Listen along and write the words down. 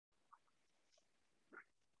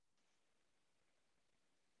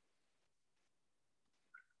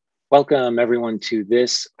Welcome everyone to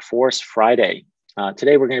this Force Friday.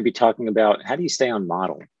 Today we're going to be talking about how do you stay on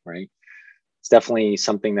model, right? It's definitely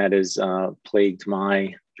something that has plagued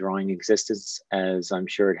my drawing existence, as I'm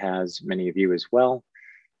sure it has many of you as well.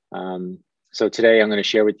 So today I'm going to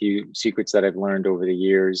share with you secrets that I've learned over the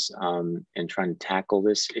years in trying to tackle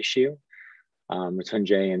this issue.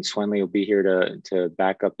 Matunjay and Swenley will be here to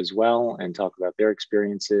back up as well and talk about their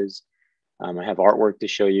experiences. I have artwork to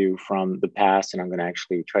show you from the past, and I'm going to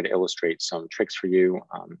actually try to illustrate some tricks for you,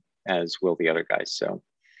 as will the other guys. So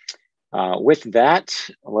with that,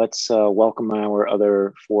 let's welcome our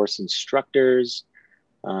other Force instructors.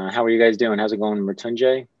 How are you guys doing? How's it going,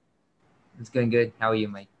 Matunjay? It's going good. How are you,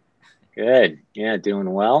 Mike? Good. Yeah, doing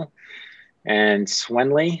well. And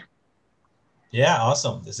Swenley? Yeah,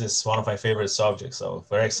 awesome. This is one of my favorite subjects, so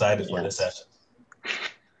very excited for this session.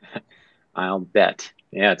 I'll bet.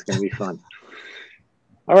 Yeah, it's going to be fun.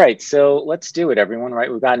 All right, so let's do it, everyone,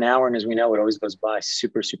 right? We've got an hour, and as we know, it always goes by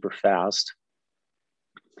super, super fast.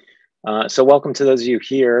 So welcome to those of you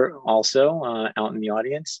here also out in the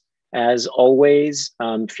audience. As always,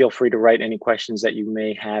 feel free to write any questions that you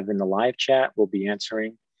may have in the live chat. We'll be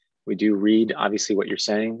answering. We do read, obviously, what you're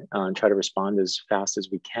saying and try to respond as fast as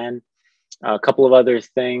we can. A couple of other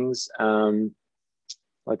things.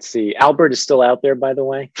 Let's see. Albert is still out there, by the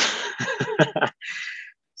way.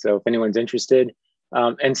 So if anyone's interested.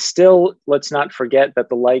 And still, let's not forget that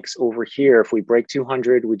the likes over here, if we break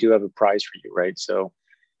 200, we do have a prize for you, right? So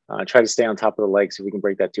try to stay on top of the likes. If we can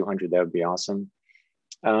break that 200, that would be awesome.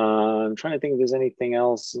 I'm trying to think if there's anything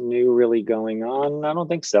else new really going on. I don't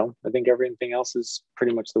think so. I think everything else is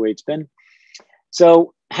pretty much the way it's been.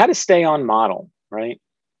 So how to stay on model, right?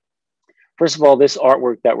 First of all, this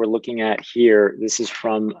artwork that we're looking at here, this is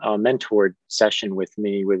from a mentored session with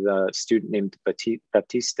me with a student named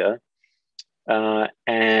Baptista.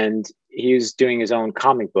 And he's doing his own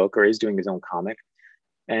comic book, or is doing his own comic.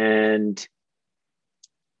 And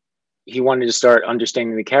he wanted to start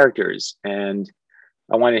understanding the characters. And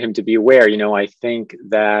I wanted him to be aware, I think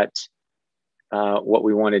that what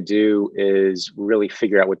we want to do is really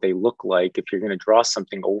figure out what they look like. If you're going to draw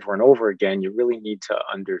something over and over again, you really need to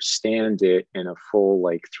understand it in a full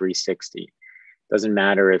 360. Doesn't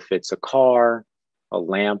matter if it's a car, a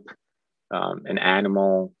lamp, an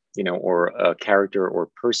animal, or a character or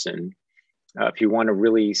person. If you want to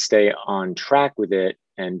really stay on track with it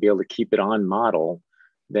and be able to keep it on model,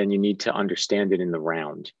 then you need to understand it in the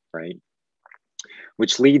round, right?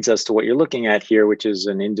 Which leads us to what you're looking at here, which is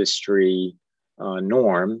an industry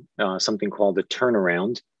norm, something called a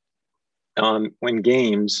turnaround. When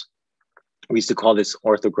games, we used to call this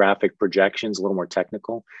orthographic projections, a little more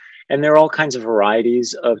technical. And there are all kinds of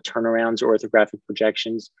varieties of turnarounds or orthographic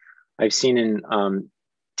projections. I've seen in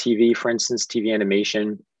TV, for instance, TV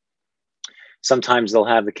animation, sometimes they'll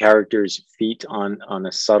have the characters' feet on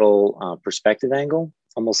a subtle perspective angle,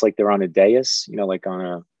 almost like they're on a dais, like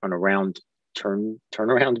on a round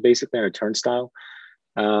turnaround, basically, on a turnstile.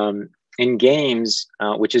 In games,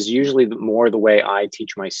 which is usually more the way I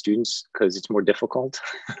teach my students because it's more difficult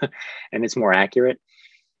and it's more accurate.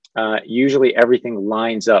 Usually everything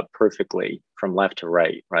lines up perfectly from left to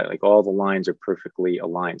right, right? Like all the lines are perfectly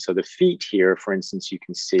aligned. So the feet here, for instance, you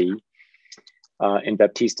can see in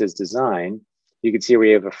Baptista's design, you can see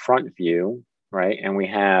we have a front view, right? And we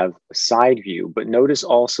have a side view, but notice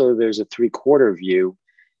also there's a 3/4 view,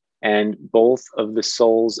 and both of the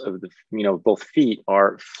soles of the, both feet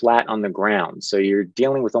are flat on the ground. So you're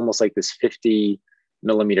dealing with almost like this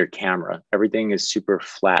 50mm camera. Everything is super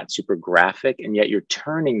flat, super graphic, and yet you're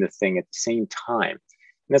turning the thing at the same time.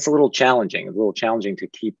 And that's a little challenging to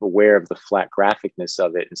keep aware of the flat graphicness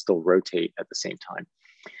of it and still rotate at the same time.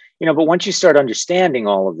 But once you start understanding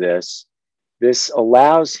all of this, this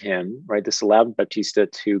allows him, right? This allowed Baptista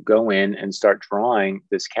to go in and start drawing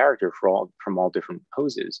this character from all different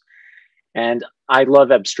poses. And I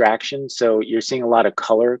love abstraction. So you're seeing a lot of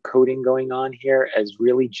color coding going on here as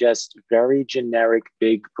really just very generic,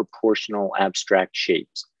 big, proportional, abstract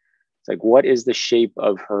shapes. It's like, what is the shape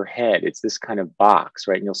of her head? It's this kind of box,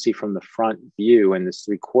 right? And you'll see from the front view in this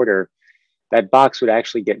 3/4, that box would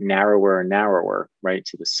actually get narrower and narrower, right,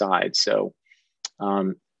 to the side. So,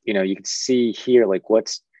 you can see here, like,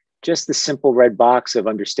 what's just the simple red box of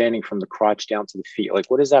understanding from the crotch down to the feet. Like,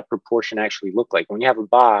 what does that proportion actually look like? When you have a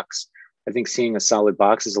box, I think seeing a solid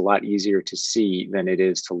box is a lot easier to see than it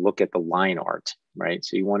is to look at the line art, right?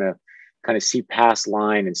 So you want to kind of see past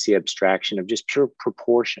line and see abstraction of just pure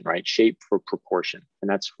proportion, right? Shape for proportion. And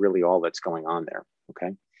that's really all that's going on there,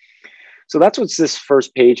 okay? So that's what's this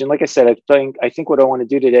first page. And like I said, I think what I want to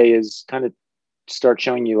do today is kind of start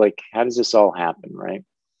showing you, like, how does this all happen, right?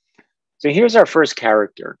 So here's our first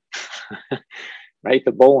character, right?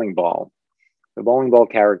 The bowling ball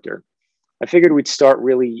character. I figured we'd start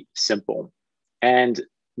really simple and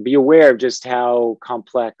be aware of just how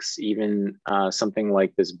complex even something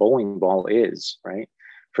like this bowling ball is, right?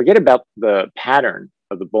 Forget about the pattern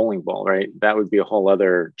of the bowling ball, right? That would be a whole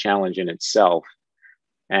other challenge in itself.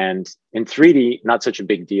 And in 3D, not such a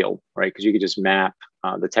big deal, right? Because you could just map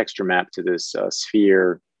the texture map to this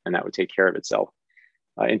sphere and that would take care of itself.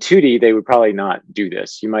 In 2D, they would probably not do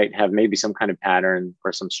this. You might have maybe some kind of pattern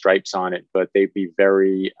or some stripes on it, but they'd be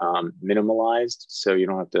very minimalized. So you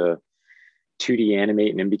don't have to 2D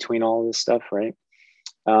animate and in between all of this stuff, right?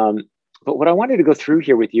 But what I wanted to go through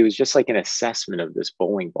here with you is just like an assessment of this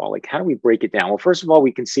bowling ball. Like, how do we break it down? Well, first of all,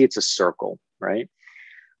 we can see it's a circle, right?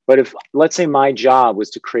 But if, let's say my job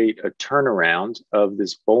was to create a turnaround of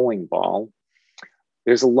this bowling ball,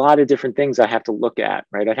 there's a lot of different things I have to look at,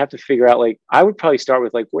 right? I'd have to figure out, like, I would probably start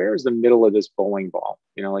with like, where is the middle of this bowling ball?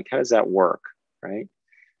 You know, like, how does that work, right?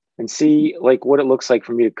 And see like what it looks like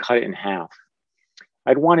for me to cut it in half.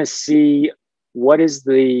 I'd want to see what is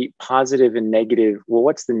the positive and negative, well,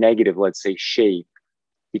 what's the negative, let's say, shape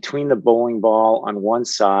between the bowling ball on one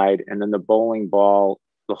side and then the bowling ball,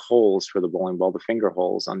 the holes for the bowling ball, the finger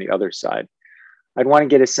holes on the other side. I'd want to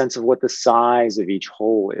get a sense of what the size of each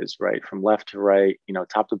hole is, right? From left to right, you know,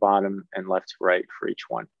 top to bottom and left to right for each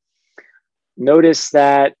one. Notice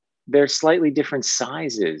that they're slightly different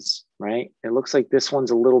sizes, right? It looks like this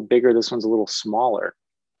one's a little bigger, this one's a little smaller.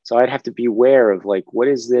 So I'd have to be aware of like, what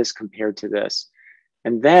is this compared to this?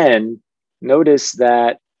 And then notice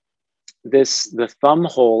that the thumb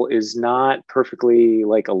hole is not perfectly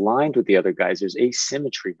like aligned with the other guys. There's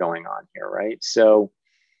asymmetry going on here, right? So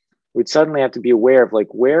we'd suddenly have to be aware of like,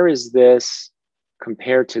 where is this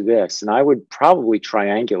compared to this? And I would probably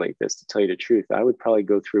triangulate this, to tell you the truth. I would probably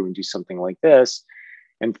go through and do something like this.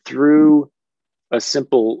 And through a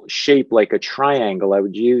simple shape like a triangle, I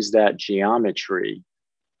would use that geometry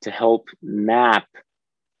to help map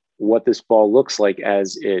what this ball looks like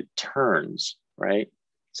as it turns, right?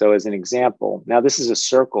 So as an example, now this is a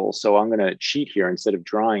circle, so I'm going to cheat here. Instead of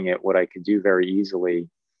drawing it, what I could do very easily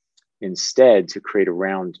instead to create a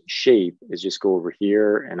round shape is just go over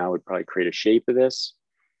here and I would probably create a shape of this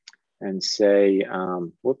and say,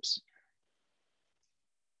 whoops,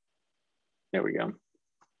 there we go.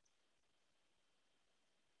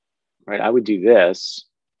 Right, I would do this.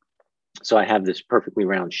 So I have this perfectly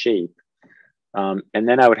round shape. And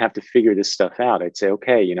then I would have to figure this stuff out. I'd say,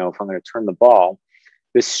 okay, you know, if I'm going to turn the ball,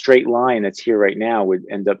 this straight line that's here right now would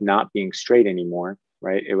end up not being straight anymore,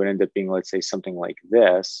 right? It would end up being, let's say, something like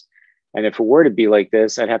this. And if it were to be like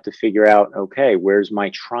this, I'd have to figure out, okay, where's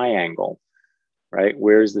my triangle, right?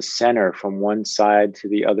 Where's the center from one side to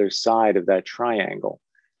the other side of that triangle?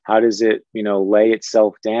 How does it, you know, lay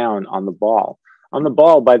itself down on the ball? On the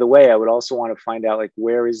ball, by the way, I would also want to find out, like,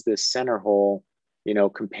 where is this center hole, you know,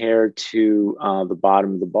 compared to the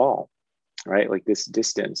bottom of the ball, right? Like this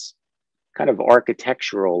distance, kind of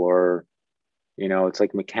architectural, or, you know, it's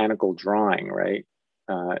like mechanical drawing, right?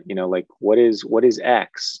 You know, like what is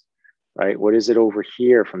X, right? What is it over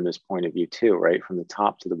here from this point of view too, right? From the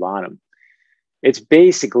top to the bottom. It's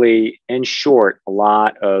basically, in short, a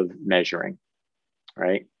lot of measuring,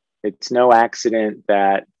 right? It's no accident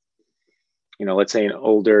that, you know, let's say an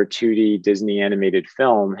older 2D Disney animated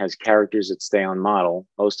film has characters that stay on model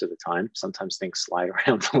most of the time. Sometimes things slide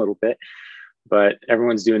around a little bit, but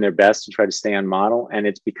everyone's doing their best to try to stay on model. And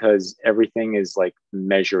it's because everything is like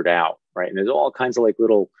measured out, right? And there's all kinds of like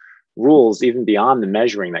little rules, even beyond the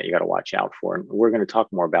measuring, that you got to watch out for. And we're going to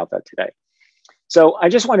talk more about that today. So I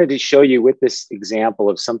just wanted to show you with this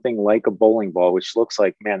example of something like a bowling ball, which looks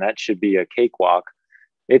like, man, that should be a cakewalk.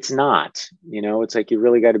 It's not, you know, it's like you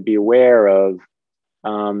really got to be aware of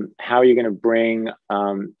how you're going to bring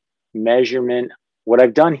measurement. What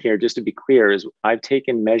I've done here, just to be clear, is I've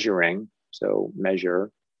taken measuring, so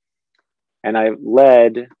measure, and I've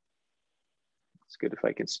led, it's good if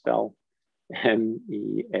I can spell,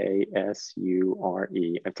 M-E-A-S-U-R-E.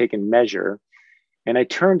 I've taken measure and I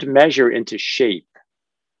turned measure into shape,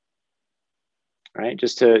 right?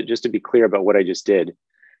 Just to be clear about what I just did.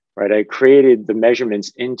 Right, I created the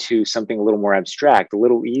measurements into something a little more abstract, a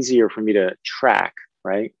little easier for me to track,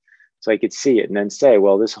 right? So I could see it and then say,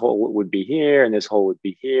 well, this hole would be here, and this hole would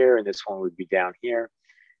be here, and this one would be down here,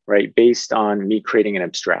 right? Based on me creating an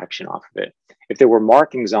abstraction off of it. If there were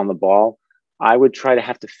markings on the ball, I would try to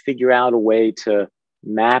have to figure out a way to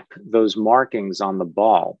map those markings on the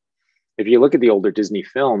ball. If you look at the older Disney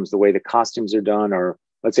films, the way the costumes are done, or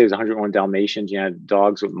let's say it was 101 Dalmatians, you had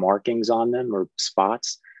dogs with markings on them or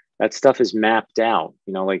spots. that stuff is mapped out,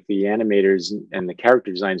 you know, like the animators and the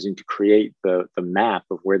character designers need to create the map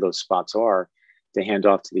of where those spots are to hand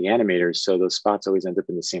off to the animators. So those spots always end up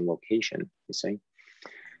in the same location, you see?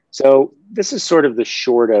 So this is sort of the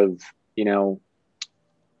short of, you know,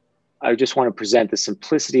 I just want to present the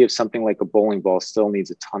simplicity of something like a bowling ball still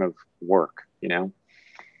needs a ton of work, you know?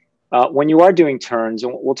 When you are doing turns,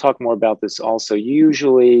 and we'll talk more about this also,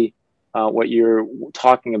 usually what you're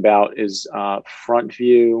talking about is front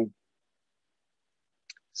view,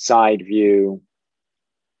 side view,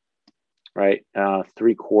 right?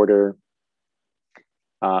 3/4,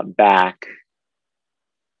 back.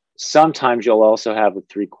 Sometimes you'll also have a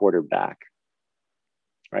 3/4 back,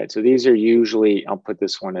 right? So these are usually, I'll put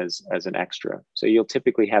this one as an extra. So you'll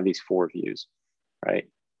typically have these 4 views, right?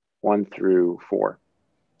 1 through 4.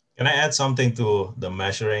 Can I add something to the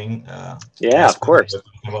measuring? Yeah, of course.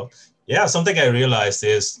 Yeah, something I realized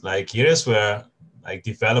is like here's where like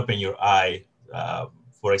developing your eye,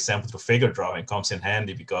 for example, through figure drawing comes in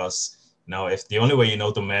handy, because you know, if the only way you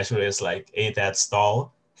know to measure is like 8 that's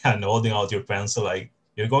tall and holding out your pencil, like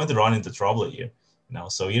you're going to run into trouble here. You know,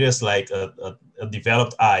 so it is like a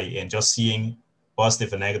developed eye, and just seeing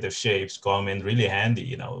positive and negative shapes come in really handy,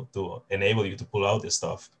 you know, to enable you to pull out this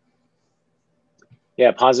stuff.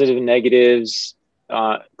 Yeah, positive and negatives,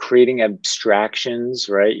 creating abstractions,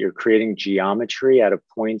 right? You're creating geometry out of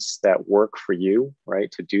points that work for you, right?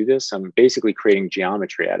 To do this, I'm basically creating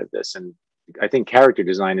geometry out of this. And I think character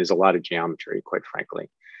design is a lot of geometry, quite frankly.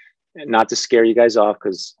 And not to scare you guys off,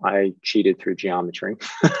 because I cheated through geometry.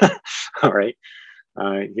 All right.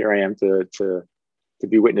 Here I am to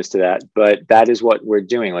be witness to that. But that is what we're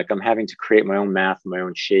doing. Like, I'm having to create my own math, my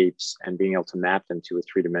own shapes, and being able to map them to a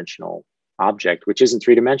 3-dimensional object, which isn't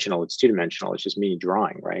 3-dimensional, it's 2-dimensional. It's just me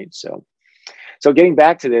drawing, right? So getting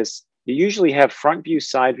back to this, you usually have front view,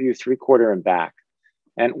 side view, 3/4, and back.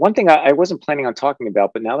 And one thing I wasn't planning on talking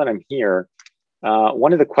about, but now that I'm here,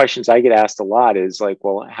 one of the questions I get asked a lot is like,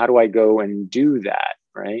 well, how do I go and do that,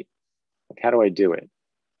 right? Like, how do I do it?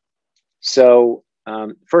 So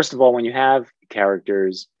first of all, when you have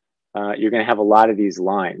characters, you're going to have a lot of these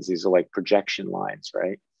lines. These are like projection lines,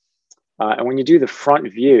 right? And when you do the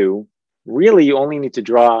front view, really you only need to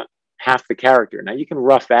draw half the character. Now you can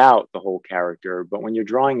rough out the whole character, but when you're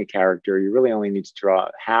drawing a character, you really only need to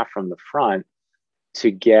draw half from the front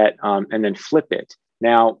to get, and then flip it.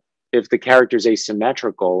 Now, if the character is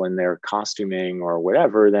asymmetrical in their costuming or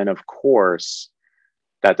whatever, then of course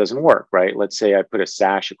that doesn't work, right? Let's say I put a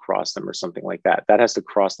sash across them or something like that. That has to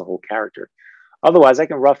cross the whole character. Otherwise, I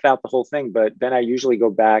can rough out the whole thing, but then I usually go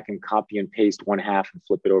back and copy and paste one half and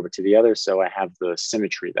flip it over to the other, so I have the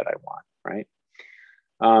symmetry that I want, right?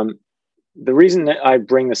 The reason that I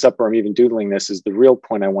bring this up, or I'm even doodling this, is the real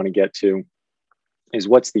point I want to get to is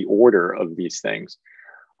what's the order of these things.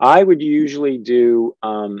 I would usually do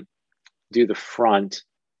the front,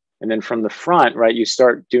 and then from the front, right, you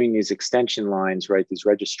start doing these extension lines, right, these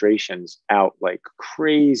registrations out like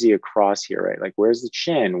crazy across here, right? Like, where's the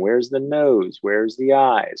chin? Where's the nose? Where's the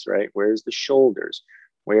eyes, right? Where's the shoulders?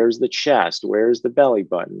 Where's the chest? Where's the belly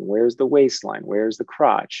button? Where's the waistline? Where's the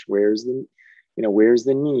crotch? Where's the, you know, where's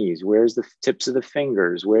the knees? Where's the tips of the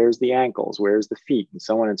fingers? Where's the ankles? Where's the feet? And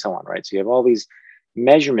so on, right? So you have all these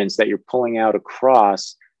measurements that you're pulling out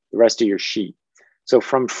across the rest of your sheet. So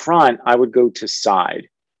from front, I would go to side.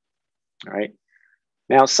 All right.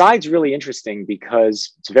 Now, side's really interesting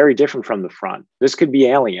because it's very different from the front. This could be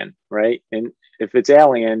alien, right? And if it's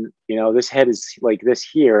alien, you know, this head is like this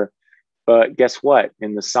here. But guess what?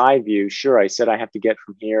 In the side view, sure, I said I have to get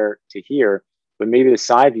from here to here, but maybe the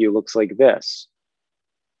side view looks like this.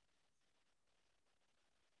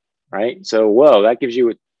 Right? So, whoa, that gives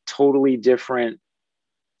you a totally different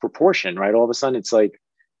proportion, right? All of a sudden, it's like,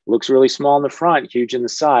 looks really small in the front, huge in the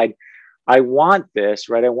side. I want this,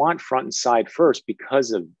 right? I want front and side first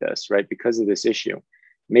because of this, right? Because of this issue.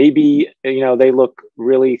 Maybe, you know, they look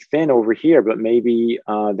really thin over here, but maybe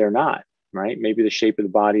they're not, right? Maybe the shape of the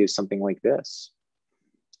body is something like this.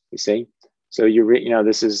 You see? So you know,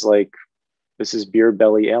 this is beer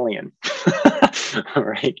belly alien, all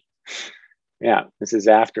right? Yeah, this is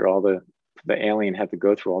after all the alien had to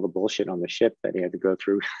go through all the bullshit on the ship that he had to go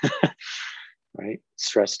through. Right?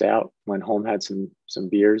 Stressed out, went home, had some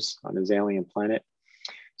beers on his alien planet.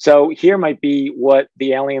 So here might be what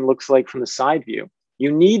the alien looks like from the side view.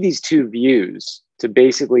 You need these 2 views to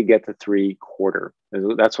basically get the 3/4.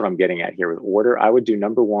 That's what I'm getting at here with order. I would do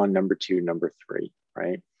number 1, number 2, number 3,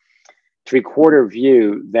 right? 3/4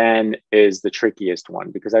 view then is the trickiest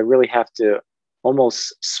one, because I really have to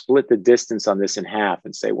almost split the distance on this in half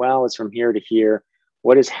and say, well, it's from here to here.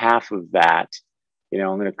 What is half of that? You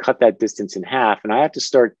know, I'm going to cut that distance in half, and I have to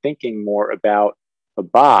start thinking more about a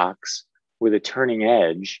box with a turning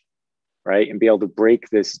edge, right? And be able to break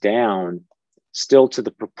this down still to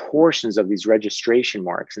the proportions of these registration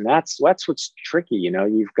marks. And that's what's tricky. You know,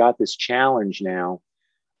 you've got this challenge now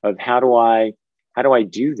of how do I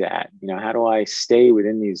do that? You know, how do I stay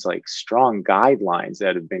within these like strong guidelines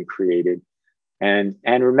that have been created? And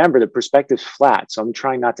remember, the perspective's flat. So I'm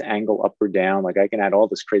trying not to angle up or down. Like I can add all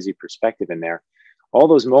this crazy perspective in there. All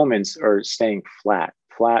those moments are staying flat,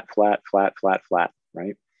 flat, flat, flat, flat, flat,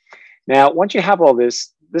 right? Now, once you have all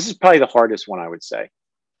this, this is probably the hardest one, I would say.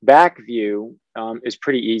 Back view is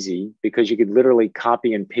pretty easy because you could literally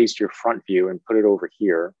copy and paste your front view and put it over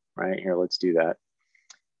here, right? Here, let's do that.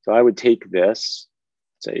 So I would take this,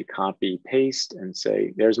 say copy, paste, and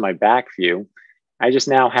say, there's my back view. I just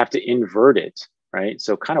now have to invert it, right?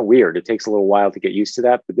 So kind of weird. It takes a little while to get used to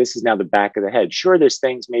that, but this is now the back of the head. Sure, there's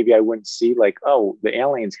things maybe I wouldn't see, like, oh, the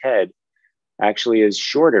alien's head actually is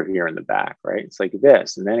shorter here in the back, right? It's like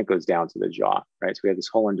this, and then it goes down to the jaw, right? So we have this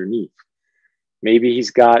hole underneath. Maybe he's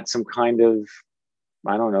got some kind of,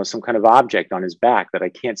 I don't know, some kind of object on his back that I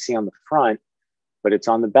can't see on the front, but it's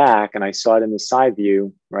on the back and I saw it in the side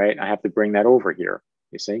view, right? I have to bring that over here,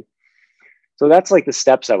 you see? So that's like the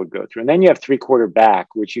steps I would go through. And then you have 3/4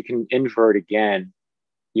 back, which you can invert again.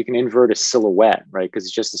 You can invert a silhouette, right? Because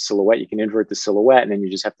it's just a silhouette. You can invert the silhouette and then you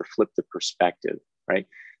just have to flip the perspective, right?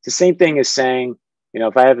 It's the same thing as saying, you know,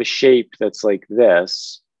 if I have a shape that's like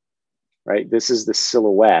this, right? This is the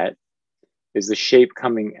silhouette. Is the shape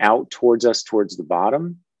coming out towards us, towards the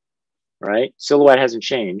bottom, right? Silhouette hasn't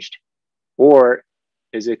changed. Or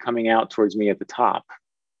is it coming out towards me at the top,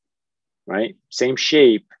 right? Same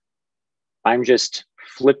shape. I'm just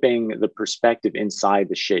flipping the perspective inside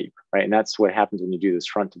the shape, right? And that's what happens when you do this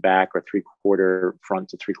front to back or 3/4 front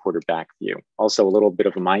to 3/4 back view. Also a little bit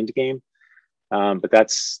of a mind game, but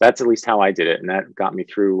that's at least how I did it. And that got me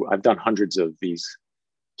through. I've done hundreds of these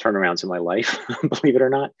turnarounds in my life, believe it or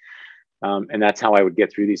not. And that's how I would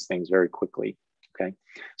get through these things very quickly. Okay.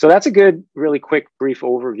 So that's a good, really quick, brief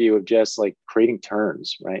overview of just like creating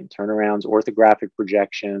turns, right? Turnarounds, orthographic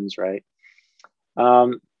projections, right?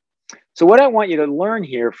 So what I want you to learn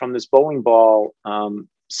here from this bowling ball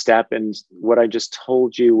step and what I just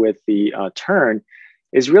told you with the turn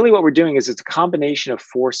is really what we're doing is it's a combination of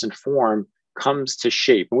force and form comes to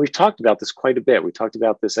shape. And we've talked about this quite a bit. We talked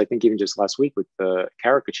about this, I think, even just last week with the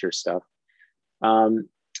caricature stuff.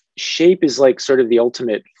 Shape is like sort of the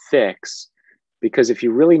ultimate fix because if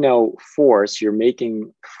you really know force, you're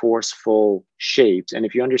making forceful shapes. And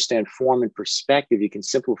if you understand form and perspective, you can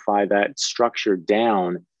simplify that structure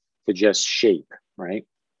down to just shape, right?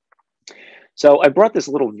 So I brought this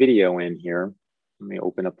little video in here. Let me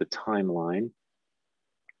open up the timeline.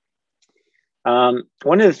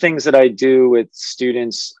 One of the things that I do with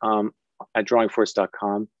students at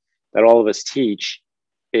drawingforce.com that all of us teach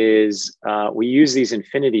is we use these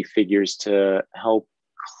infinity figures to help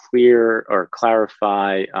clear or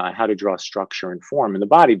clarify how to draw structure and form in the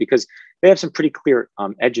body because they have some pretty clear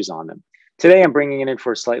edges on them. Today, I'm bringing it in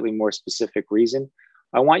for a slightly more specific reason.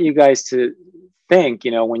 I want you guys to think,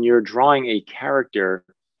 you know, when you're drawing a character,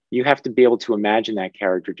 you have to be able to imagine that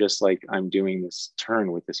character just like I'm doing this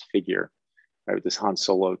turn with this figure, right, with this Han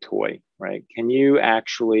Solo toy, right? Can you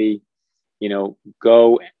actually, you know,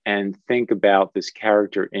 go and think about this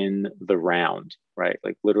character in the round, right?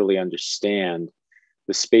 Like literally understand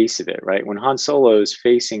the space of it, right? When Han Solo is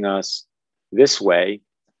facing us this way,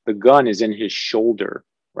 the gun is in his shoulder,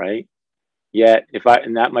 right? Yet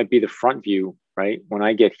and that might be the front view, right? When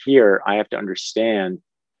I get here, I have to understand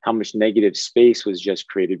how much negative space was just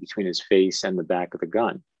created between his face and the back of the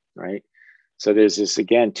gun, right? So there's this,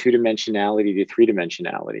 again, 2-dimensionality to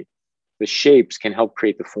 3-dimensionality. The shapes can help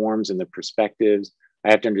create the forms and the perspectives.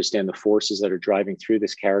 I have to understand the forces that are driving through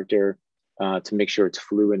this character to make sure it's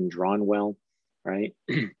fluid and drawn well, right?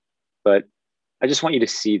 But I just want you to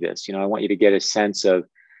see this. You know, I want you to get a sense of,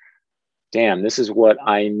 damn, this is what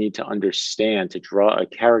I need to understand to draw a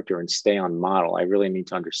character and stay on model. I really need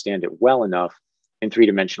to understand it well enough in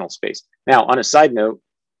 3-dimensional space. Now, on a side note,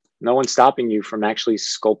 no one's stopping you from actually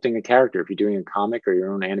sculpting a character. If you're doing a comic or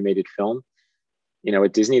your own animated film, you know,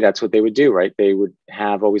 at Disney, that's what they would do, right? They would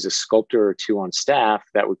have always a sculptor or two on staff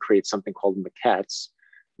that would create something called maquettes.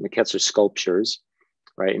 Maquettes are sculptures,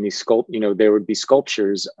 right? And these there would be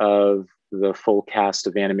sculptures of the full cast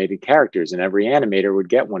of animated characters, and every animator would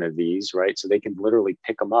get one of these, right? So they can literally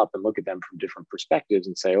pick them up and look at them from different perspectives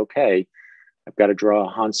and say, okay, I've got to draw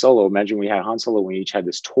Han Solo. Imagine we had Han Solo, we each had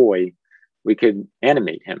this toy. We could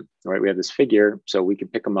animate him, right? We have this figure, so we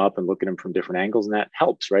could pick him up and look at him from different angles, and that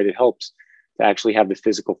helps, right? It helps to actually have the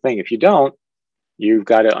physical thing. If you don't, You've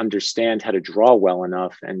got to understand how to draw well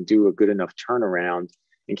enough and do a good enough turnaround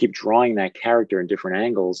and keep drawing that character in different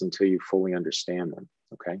angles until you fully understand them.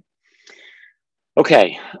 Okay.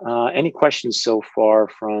 Okay. Any questions so far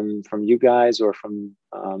from you guys or from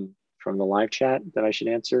the live chat that I should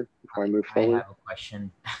answer before I move forward? I have a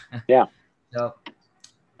question. Yeah. So,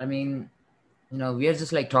 I mean, we are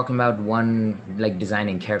just like talking about one like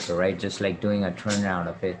designing character, right? Just like doing a turnaround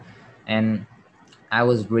of it. And I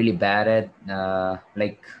was really bad at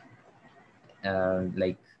like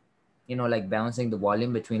like balancing the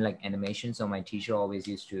volume between like animation. So my teacher always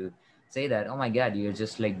used to say that, oh my god, you're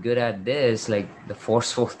just like good at this, like the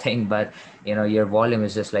forceful thing, but your volume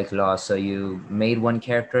is just like lost. So you made one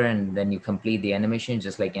character and then you complete the animation,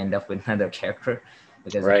 just like end up with another character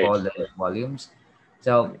because of Right. all the volumes.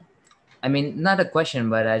 So I mean, not a question,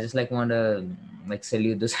 but I just like want to like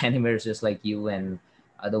salute those animators just like you and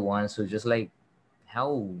other ones who just like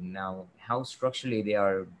how structurally they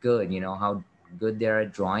are good, how good they are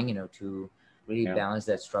at drawing, to really Yeah. balance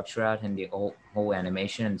that structure out and the whole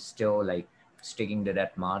animation and still like sticking to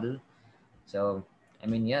that model. So I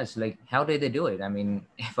mean, yes, like how did they do it? I mean,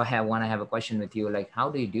 if I want to have a question with you, like how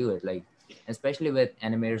do you do it? Like especially with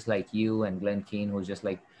animators like you and Glenn Keane, who's just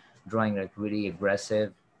like drawing like really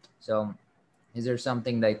aggressive. So is there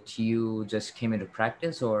something that you just came into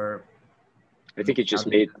practice, or I think it how just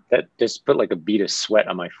did you made that just put like a bead of sweat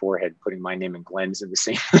on my forehead, putting my name and Glenn's in the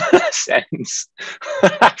same sentence.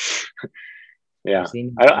 I've Yeah.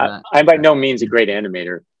 seen I'm by no means a great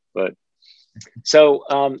animator, but so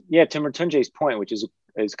yeah, to Mrityunjay's point, which is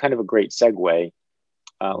kind of a great segue.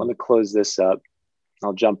 Let me close this up.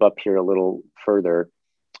 I'll jump up here a little further.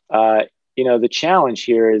 The challenge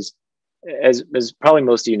here is, as probably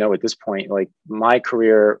most of you know at this point, like my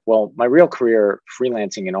career, well, my real career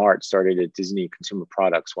freelancing in art started at Disney Consumer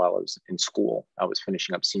Products while I was in school. I was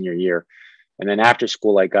finishing up senior year. And then after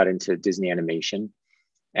school, I got into Disney animation.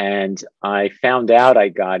 And I found out I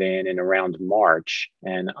got in around March,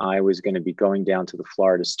 and I was going to be going down to the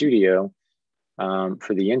Florida studio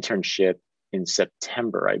for the internship in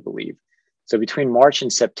September, I believe. So between March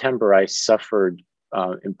and September, I suffered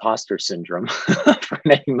imposter syndrome for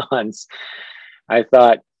many months. I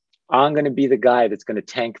thought, I'm going to be the guy that's going to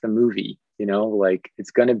tank the movie, like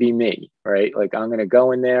it's going to be me, right? Like I'm going to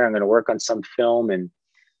go in there, I'm going to work on some film, and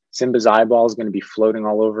Simba's eyeball is going to be floating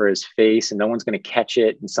all over his face and no one's going to catch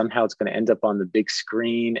it. And somehow it's going to end up on the big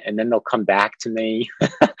screen and then they'll come back to me.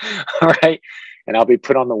 All right. And I'll be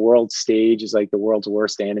put on the world stage as like the world's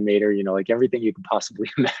worst animator, like everything you can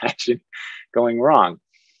possibly imagine going wrong.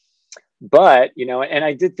 But, and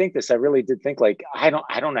I did think this, I really did think like, I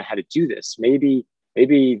don't know how to do this. Maybe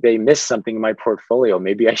they missed something in my portfolio.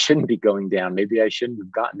 Maybe I shouldn't be going down. Maybe I shouldn't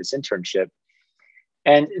have gotten this internship.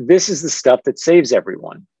 And this is the stuff that saves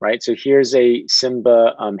everyone, right? So here's a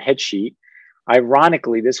Simba head sheet.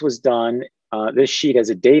 Ironically, this was done, this sheet has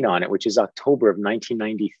a date on it, which is October of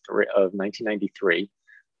 1993.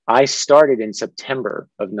 I started in September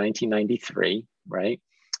of 1993, right?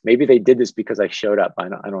 Maybe they did this because I showed up. I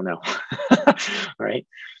don't know, right?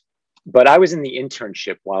 But I was in the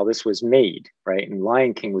internship while this was made, right? And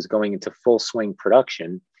Lion King was going into full swing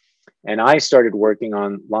production. And I started working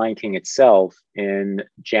on Lion King itself in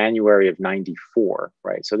January of 94,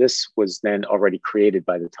 right? So this was then already created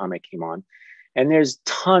by the time I came on. And there's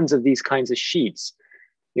tons of these kinds of sheets,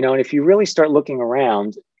 and if you really start looking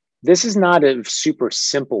around, this is not a super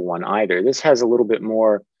simple one either. This has a little bit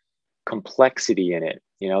more complexity in it.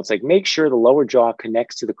 It's like make sure the lower jaw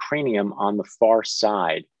connects to the cranium on the far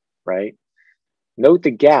side, right? Note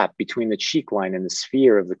the gap between the cheek line and the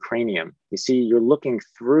sphere of the cranium. You see, you're looking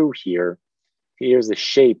through here. Here's the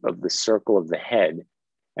shape of the circle of the head.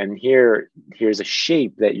 And here's a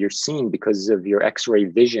shape that you're seeing because of your X-ray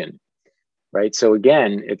vision, right? So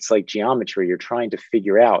again, it's like geometry. You're trying to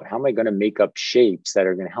figure out, how am I going to make up shapes that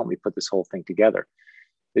are going to help me put this whole thing together?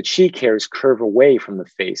 The cheek hairs curve away from the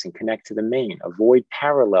face and connect to the mane. Avoid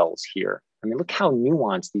parallels here. I mean, look how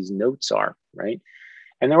nuanced these notes are, right?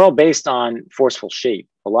 And they're all based on forceful shape.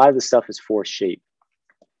 A lot of the stuff is forced shape.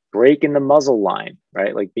 Break in the muzzle line,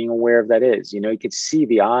 right? Like being aware of that is, you could see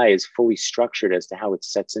the eye is fully structured as to how it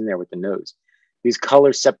sets in there with the nose. These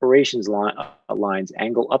color separations lines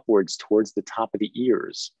angle upwards towards the top of the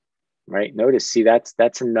ears, right? Notice, see,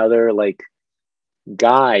 that's another like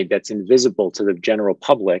guide that's invisible to the general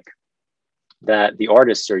public that the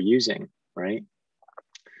artists are using, right?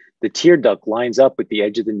 The tear duct lines up with the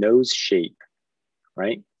edge of the nose shape,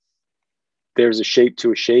 right? There's a shape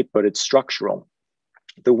to a shape, but it's structural.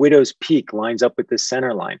 The widow's peak lines up with the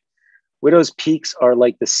center line. Widow's peaks are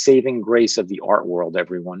like the saving grace of the art world,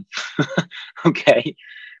 everyone. Okay.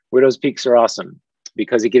 Widow's peaks are awesome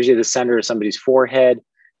because it gives you the center of somebody's forehead,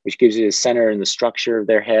 which gives you the center and the structure of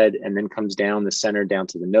their head, and then comes down the center, down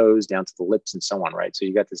to the nose, down to the lips, and so on, right? So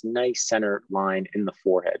you got this nice center line in the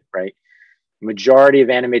forehead, right? The majority of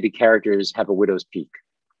animated characters have a widow's peak.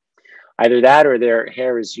 Either that or their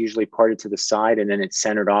hair is usually parted to the side and then it's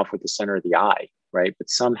centered off with the center of the eye, right? But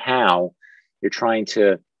somehow you're trying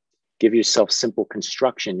to give yourself simple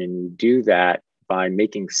construction, and you do that by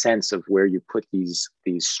making sense of where you put these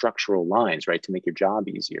structural lines, right? To make your job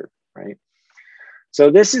easier, right?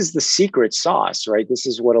 So this is the secret sauce, right? This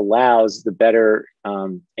is what allows the better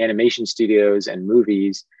animation studios and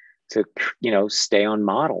movies to, stay on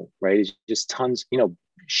model, right? It's just tons,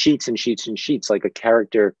 sheets and sheets and sheets, like a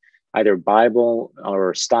character, either Bible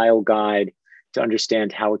or style guide to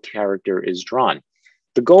understand how a character is drawn.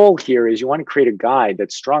 The goal here is you want to create a guide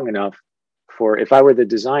that's strong enough for, if I were the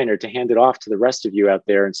designer, to hand it off to the rest of you out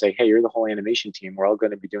there and say, hey, you're the whole animation team. We're all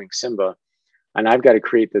going to be doing Simba. And I've got to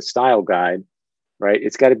create the style guide, right?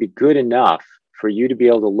 It's got to be good enough for you to be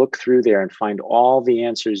able to look through there and find all the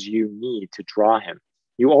answers you need to draw him.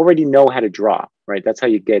 You already know how to draw, right? That's how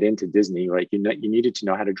you get into Disney, right? You needed to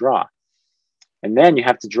know how to draw. And then you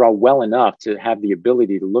have to draw well enough to have the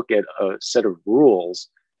ability to look at a set of rules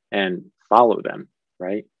and follow them,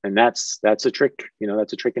 right? And that's a trick,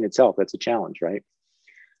 that's a trick in itself. That's a challenge, right?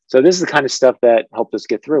 So this is the kind of stuff that helped us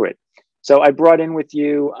get through it. So I brought in with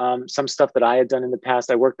you some stuff that I had done in the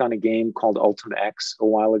past. I worked on a game called Ultima X a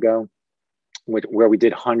while ago, where we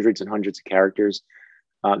did hundreds and hundreds of characters.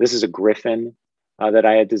 This is a griffin that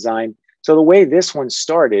I had designed. So the way this one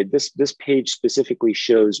started, this page specifically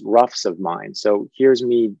shows roughs of mine. So here's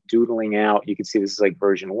me doodling out. You can see this is like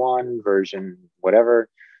version 1, version whatever,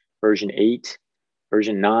 version 8,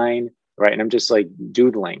 version 9, right? And I'm just like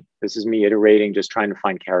doodling. This is me iterating, just trying to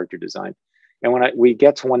find character design. And when we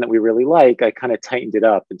get to one that we really like, I kind of tightened it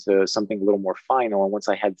up into something a little more final. And once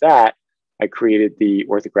I had that, I created the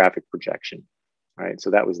orthographic projection, right?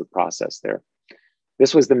 So that was the process there.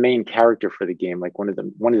 This was the main character for the game, like one of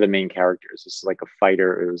the main characters. This is like a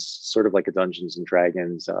fighter. It was sort of like a Dungeons and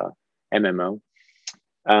Dragons MMO.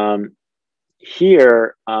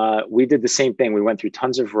 Here, we did the same thing. We went through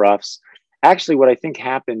tons of roughs. Actually, what I think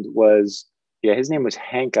happened was, his name was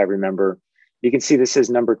Hank, I remember. You can see this is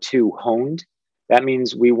number 2, honed. That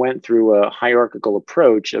means we went through a hierarchical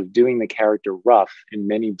approach of doing the character rough in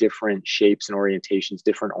many different shapes and orientations,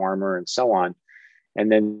 different armor and so on.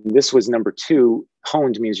 And then this was number 2.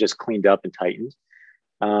 Honed means just cleaned up and tightened.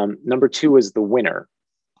 Number 2 is the winner,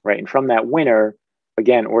 right? And from that winner,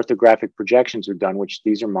 again, orthographic projections are done, which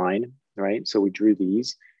these are mine, right? So we drew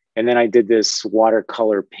these. And then I did this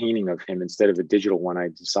watercolor painting of him instead of a digital one. I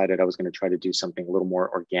decided I was going to try to do something a little more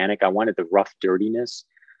organic. I wanted the rough dirtiness.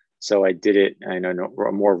 So I did it in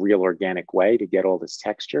a more real organic way to get all this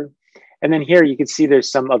texture. And then here you can see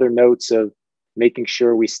there's some other notes of making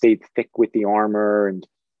sure we stayed thick with the armor. And,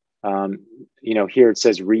 here it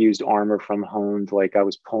says reused armor from honed, like I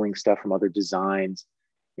was pulling stuff from other designs.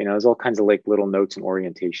 There's all kinds of like little notes and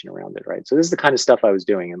orientation around it, right? So this is the kind of stuff I was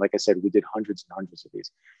doing. And like I said, we did hundreds and hundreds of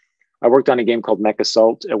these. I worked on a game called Mech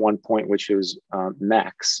Assault at one point, which was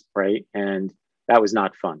mechs, right? And that was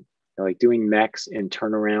not fun. Like doing mechs in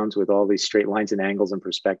turnarounds with all these straight lines and angles and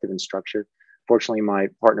perspective and structure. Fortunately, my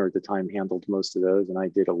partner at the time handled most of those, and I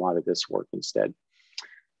did a lot of this work instead.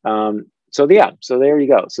 So there you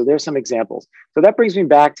go. So there's some examples. So that brings me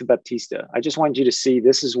back to Baptista. I just wanted you to see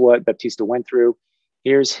this is what Baptista went through.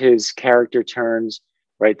 Here's his character turns,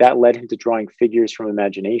 right? That led him to drawing figures from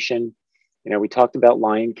imagination. We talked about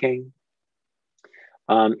Lion King.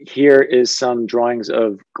 Here is some drawings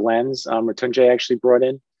of Glenn's. Rotunjay actually brought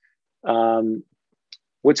in.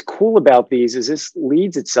 What's cool about these is this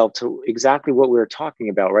leads itself to exactly what we were talking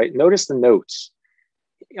about, right? Notice the notes.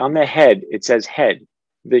 On the head, it says head.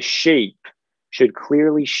 The shape should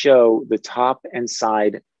clearly show the top and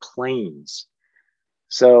side planes.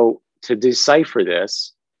 So to decipher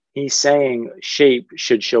this, he's saying shape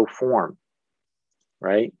should show form,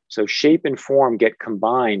 right? So shape and form get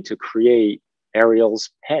combined to create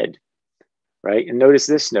Ariel's head, right? And notice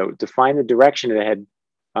this note, define the direction of the head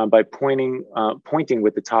by pointing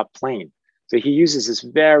with the top plane. So he uses this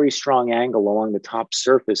very strong angle along the top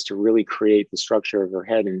surface to really create the structure of her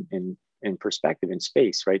head in perspective in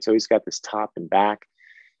space, right? So he's got this top and back.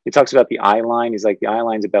 He talks about the eye line. He's like, the eye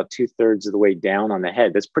line's about 2/3 of the way down on the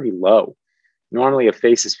head. That's pretty low. Normally a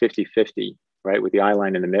face is 50-50, right? With the eye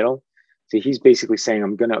line in the middle. So he's basically saying,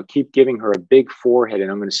 I'm going to keep giving her a big forehead and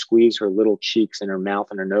I'm going to squeeze her little cheeks and her mouth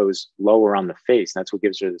and her nose lower on the face. And that's what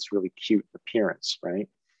gives her this really cute appearance, right?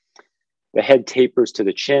 The head tapers to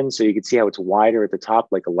the chin, so you can see how it's wider at the top,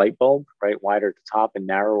 like a light bulb, right? Wider at the top and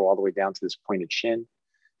narrow all the way down to this pointed chin.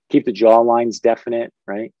 Keep the jaw lines definite,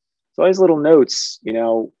 right? So all these little notes, you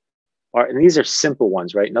know, and these are simple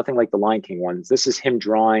ones, right? Nothing like the Lion King ones. This is him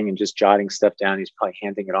drawing and just jotting stuff down. He's probably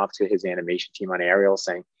handing it off to his animation team on Arial,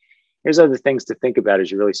 saying, here's other things to think about as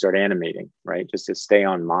you really start animating, right? Just to stay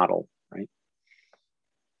on model, right?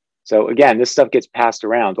 So again, this stuff gets passed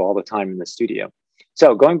around all the time in the studio.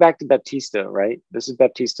 So going back to Baptista, right? This is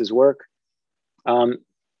Baptista's work.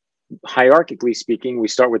 Hierarchically speaking, we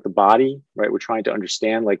start with the body, right? We're trying to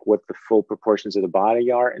understand like what the full proportions of the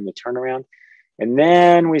body are in the turnaround. And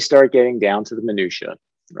then we start getting down to the minutia,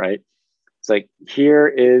 right? It's like, here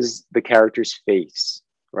is the character's face,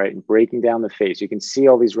 right? And breaking down the face. You can see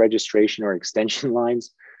all these registration or extension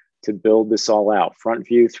lines to build this all out. Front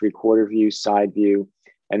view, 3/4 view, side view,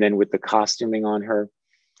 and then with the costuming on her.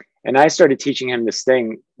 And I started teaching him this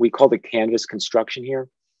thing, we call it canvas construction here.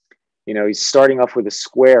 You know, he's starting off with a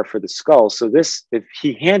square for the skull. So this, if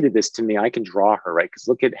he handed this to me, I can draw her, right? Because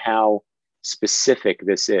look at how specific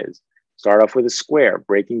this is. Start off with a square,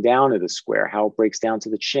 breaking down to the square, how it breaks down to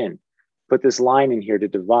the chin. Put this line in here to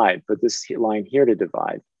divide, put this line here to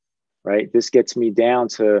divide, right? This gets me down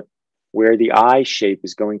to where the eye shape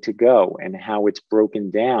is going to go and how it's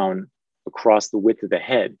broken down across the width of the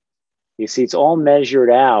head. You see, it's all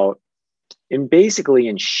measured out in basically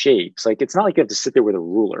in shapes. Like, it's not like you have to sit there with a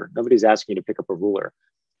ruler. Nobody's asking you to pick up a ruler,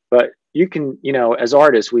 but you can, you know, as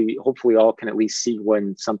artists, we hopefully all can at least see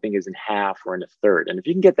when something is in half or in a third. And if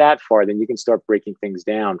you can get that far, then you can start breaking things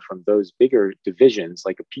down from those bigger divisions,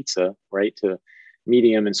 like a pizza, right, to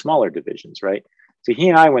medium and smaller divisions, right? So he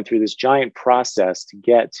and I went through this giant process to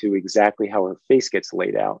get to exactly how her face gets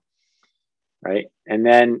laid out, right? And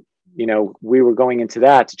then, you know, we were going into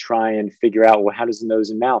that to try and figure out, well, how does the nose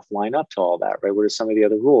and mouth line up to all that, right? What are some of the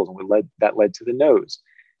other rules? And that led to the nose.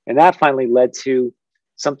 And that finally led to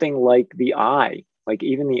something like the eye, like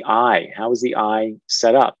even the eye. How is the eye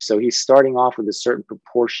set up? So he's starting off with a certain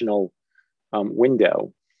proportional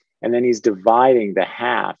window, and then he's dividing the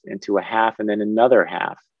half into a half and then another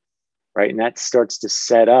half, right? And that starts to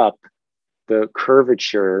set up the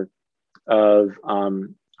curvature of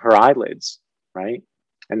her eyelids, right?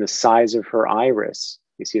 And the size of her iris.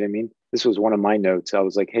 You see what I mean? This was one of my notes. I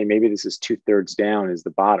was like, hey, maybe this is 2/3 down is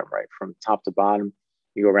the bottom, right? From top to bottom,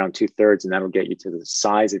 you go around 2/3, and that'll get you to the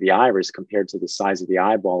size of the iris compared to the size of the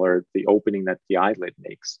eyeball or the opening that the eyelid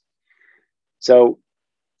makes. So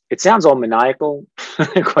it sounds all maniacal,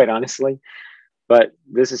 quite honestly, but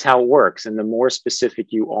this is how it works. And the more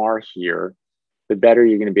specific you are here, the better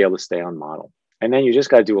you're going to be able to stay on model. And then you just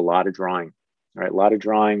got to do a lot of drawing. Right, a lot of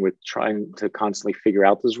drawing with trying to constantly figure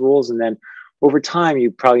out those rules. And then over time, you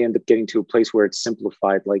probably end up getting to a place where it's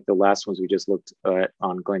simplified, like the last ones we just looked at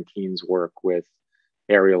on Glenn Keane's work with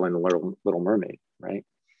Ariel and the Little Mermaid, right?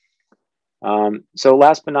 So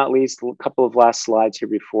last but not least, a couple of last slides here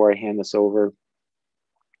before I hand this over.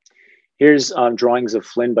 Here's drawings of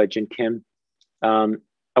Flynn by Jin Kim. I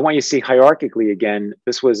want you to see hierarchically again,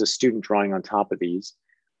 this was a student drawing on top of these.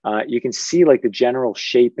 You can see like the general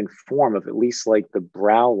shape and form of at least like the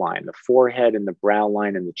brow line, the forehead and the brow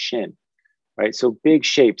line and the chin, right? So big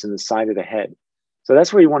shapes in the side of the head. So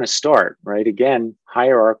that's where you want to start, right? Again,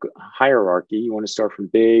 hierarchy, you want to start from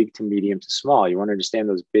big to medium to small. You want to understand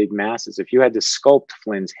those big masses. If you had to sculpt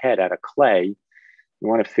Flynn's head out of clay, you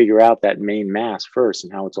want to figure out that main mass first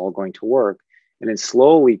and how it's all going to work, and then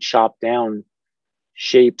slowly chop down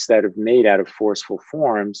shapes that are made out of forceful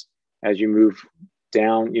forms as you move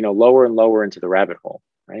down, you know, lower and lower into the rabbit hole,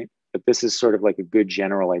 right? But this is sort of like a good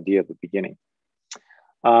general idea at the beginning.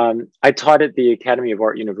 I taught at the Academy of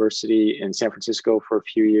Art University in San Francisco for a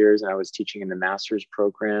few years, and I was teaching in the master's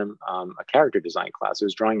program, a character design class. It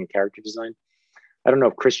was drawing and character design. I don't know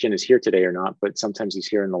if Christian is here today or not, but sometimes he's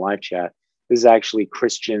here in the live chat. This is actually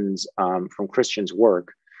Christian's, from Christian's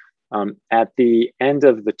work. At the end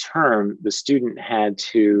of the term, the student had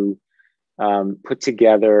to put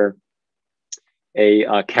together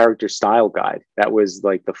a character style guide. That was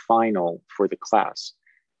like the final for the class.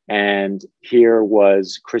 And here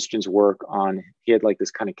was Christian's work on, he had like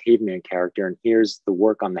this kind of caveman character, and here's the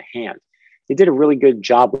work on the hand. He did a really good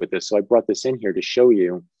job with this. So I brought this in here to show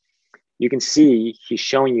you. You can see he's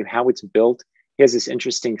showing you how it's built. He has this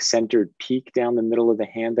interesting centered peak down the middle of the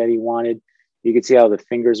hand that he wanted. You can see how the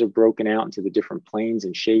fingers are broken out into the different planes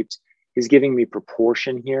and shapes. He's giving me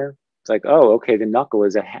proportion here. It's like, oh, okay, the knuckle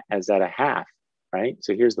is at a half, right?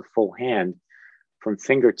 So here's the full hand from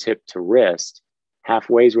fingertip to wrist.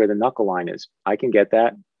 Halfway is where the knuckle line is. I can get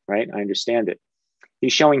that, right? I understand it.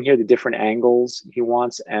 he's showing here the different angles he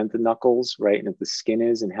wants and the knuckles, right? And if the skin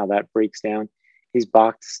is and how that breaks down. He's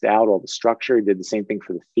boxed out all the structure. He did the same thing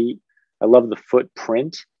for the feet. I love the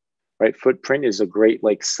footprint, right? Footprint is a great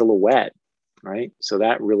like silhouette, right? So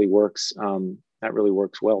that really works. That really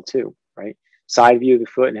works well too, right? Side view of the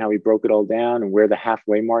foot and how he broke it all down and where the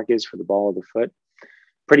halfway mark is for the ball of the foot.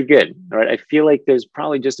 Pretty good. All right. I feel like there's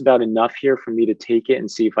probably just about enough here for me to take it and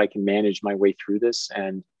see if I can manage my way through this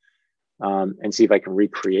and see if I can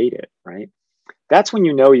recreate it. Right. That's when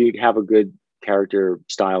you know you have a good character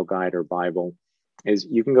style guide or Bible. Is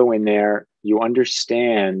you can go in there, you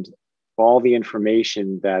understand all the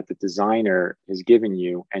information that the designer has given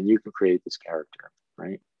you, and you can create this character.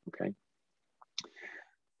 Right. Okay.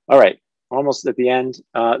 All right. Almost at the end.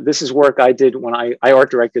 This is work I did when I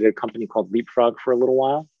art directed a company called Leapfrog for a little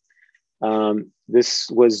while. This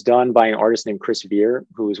was done by an artist named Chris Veer,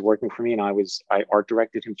 who was working for me, and I art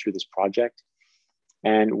directed him through this project.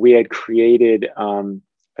 And we had created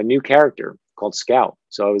a new character called Scout.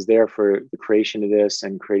 So I was there for the creation of this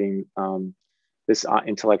and creating this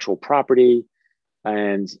intellectual property,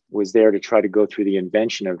 and was there to try to go through the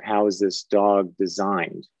invention of how is this dog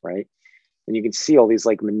designed, right? And you can see all these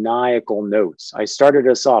like maniacal notes. I started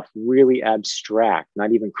us off really abstract,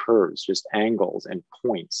 not even curves, just angles and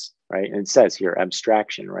points, right? And it says here,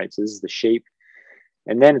 abstraction, right? So this is the shape.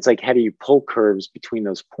 And then it's like, how do you pull curves between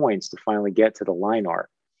those points to finally get to the line art,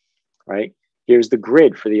 right? Here's the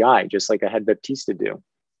grid for the eye, just like I had Baptista do.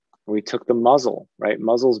 We took the muzzle, right?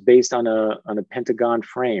 Muzzle's based on a pentagon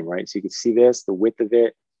frame, right? So you can see this, the width of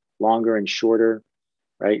it, longer and shorter,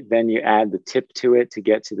 right? Then you add the tip to it to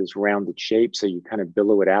get to this rounded shape. So you kind of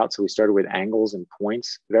billow it out. So we started with angles and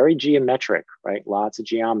points, very geometric, right? Lots of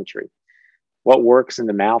geometry. What works in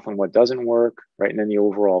the mouth and what doesn't work, right? And then the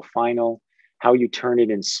overall final, how you turn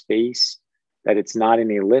it in space, that it's not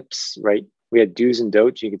an ellipse, right? We had do's and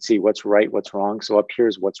don'ts. You can see what's right, what's wrong. So up here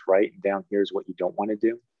is what's right, and down here is what you don't want to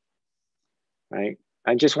do, right?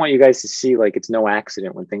 I just want you guys to see like it's no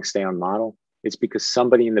accident when things stay on model. It's because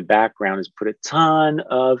somebody in the background has put a ton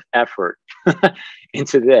of effort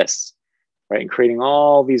into this, right? And creating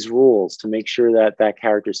all these rules to make sure that that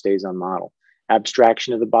character stays on model.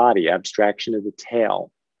 Abstraction of the body, abstraction of the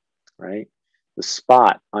tail, right? The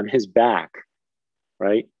spot on his back,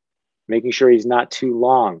 right? Making sure he's not too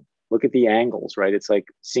long. Look at the angles, right? It's like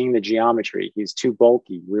seeing the geometry. He's too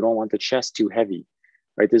bulky. We don't want the chest too heavy,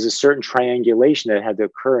 right? There's a certain triangulation that had to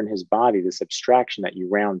occur in his body, this abstraction that you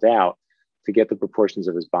round out to get the proportions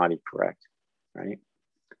of his body correct, right?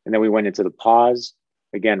 And then we went into the paws,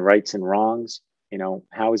 again, rights and wrongs. You know,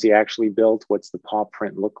 how is he actually built? What's the paw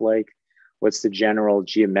print look like? What's the general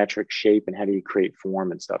geometric shape, and how do you create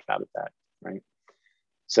form and stuff out of that, right?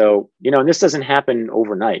 So, you know, and this doesn't happen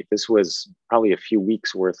overnight. This was probably a few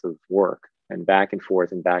weeks worth of work, and back and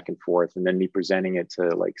forth and back and forth, and then me presenting it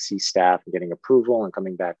to like C staff and getting approval and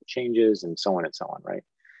coming back with changes and so on, right?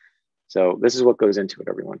 So this is what goes into it,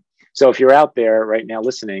 everyone. So if you're out there right now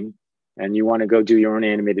listening and you want to go do your own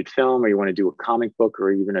animated film, or you want to do a comic book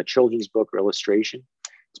or even a children's book or illustration,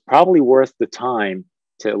 it's probably worth the time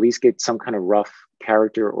to at least get some kind of rough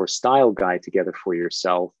character or style guide together for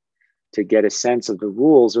yourself to get a sense of the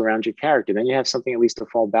rules around your character. Then you have something at least to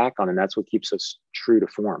fall back on, and that's what keeps us true to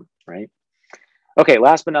form, right? Okay,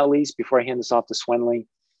 last but not least, before I hand this off to Swenley,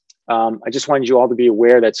 I just wanted you all to be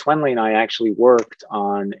aware that Swenley and I actually worked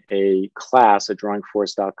on a class at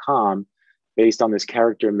drawingforce.com based on this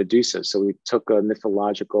character Medusa. So we took a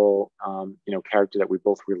mythological, character that we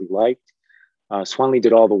both really liked. Swenley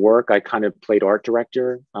did all the work. I kind of played art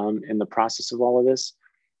director in the process of all of this,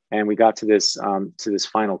 and we got to this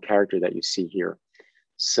final character that you see here.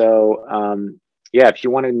 So yeah, if you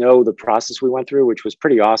want to know the process we went through, which was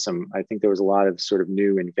pretty awesome, I think there was a lot of sort of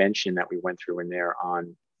new invention that we went through in there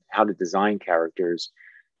on how to design characters.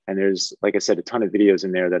 And there's, like I said, a ton of videos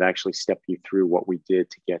in there that actually step you through what we did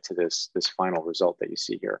to get to this final result that you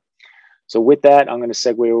see here. So with that, I'm going to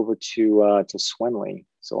segue over to Swenley.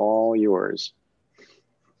 So all yours.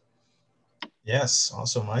 Yes,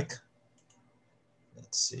 awesome, Mike.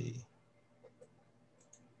 Let's see.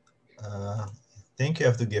 I think you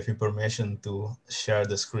have to give me permission to share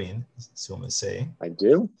the screen, Zoom is saying. I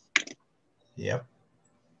do? Yep.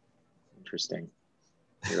 Interesting.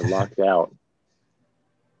 You're locked out.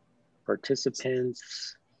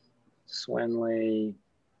 Participants, Swenley,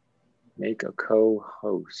 make a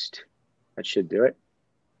co-host. That should do it.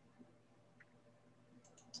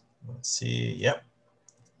 Let's see. Yep.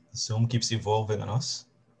 Zoom keeps evolving on us.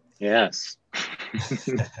 Yes.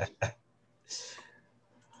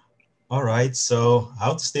 All right, so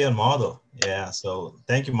how to stay on model. Yeah, so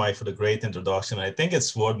thank you, Mike, for the great introduction. I think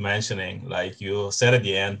it's worth mentioning, like you said at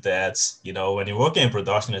the end, that, you know, when you're working in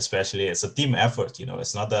production, especially, it's a team effort, you know,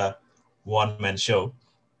 it's not a one-man show.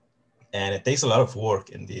 And it takes a lot of work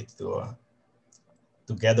indeed to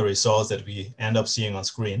get the results that we end up seeing on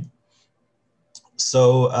screen.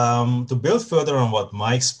 So to build further on what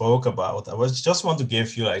Mike spoke about, I was just want to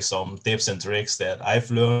give you like some tips and tricks that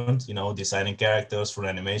I've learned, you know, designing characters for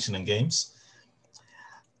animation and games.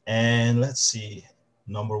 And let's see,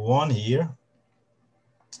 number one here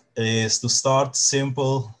is to start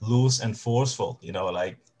simple, loose, and forceful. You know,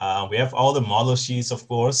 like we have all the model sheets, of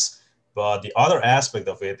course, but the other aspect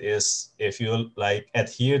of it is if you like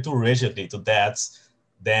adhere too rigidly to that,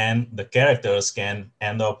 then the characters can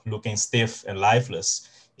end up looking stiff and lifeless.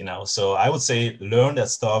 You know, so I would say learn that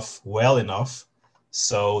stuff well enough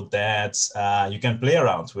so that you can play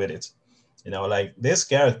around with it. You know, like this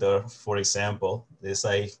character, for example, this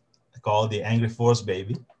I call the Angry Force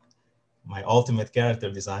Baby, my ultimate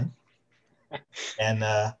character design. And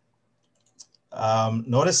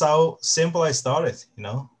notice how simple I started, you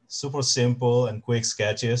know, super simple and quick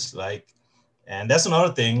sketches. Like, and that's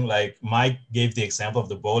another thing, like Mike gave the example of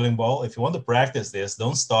the bowling ball. If you want to practice this,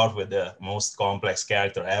 don't start with the most complex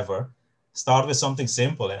character ever. Start with something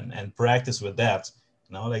simple and practice with that.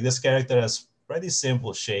 You know, like this character has pretty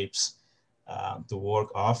simple shapes to work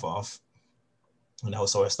off of. You know,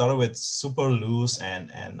 so I started with super loose and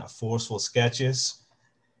forceful sketches,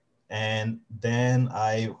 and then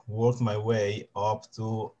I worked my way up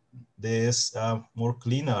to this more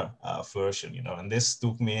cleaner version, you know, and this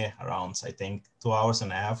took me around, I think, 2 hours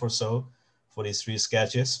and a half or so for these 3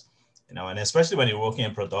 sketches, you know, and especially when you're working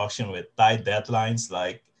in production with tight deadlines,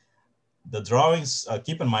 like the drawings,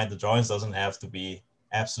 keep in mind, the drawings doesn't have to be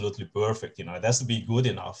absolutely perfect, you know, it has to be good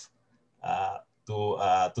enough uh,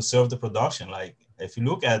 to serve the production. Like if you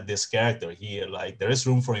look at this character here, like there is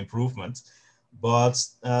room for improvement, but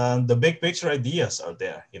the big picture ideas are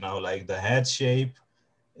there. You know, like the head shape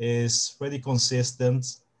is pretty consistent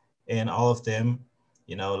in all of them.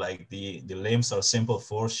 You know, like the limbs are simple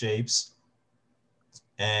force shapes,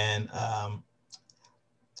 and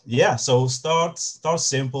yeah. So start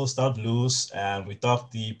simple, start loose, and we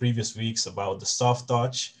talked the previous weeks about the soft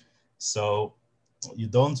touch. So you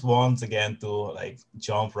don't want again to like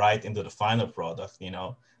jump right into the final product, you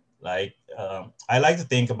know, like I like to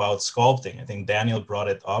think about sculpting. I think Daniel brought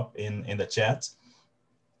it up in the chat.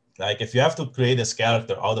 Like if you have to create this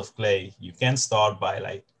character out of clay, you can start by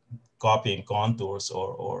like copying contours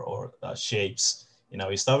or shapes. You know,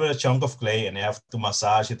 you start with a chunk of clay and you have to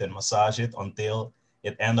massage it until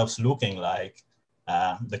it ends up looking like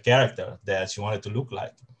the character that you want it to look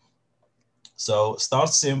like. So start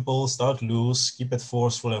simple, start loose, keep it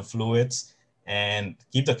forceful and fluid, and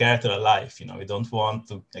keep the character alive. You know, you don't want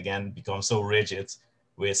to, again, become so rigid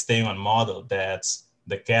with staying on model that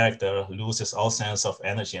the character loses all sense of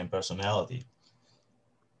energy and personality.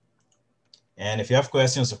 And if you have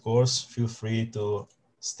questions, of course, feel free to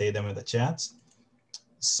state them in the chat.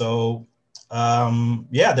 So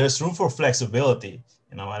yeah, there's room for flexibility.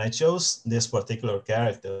 You know, and I chose this particular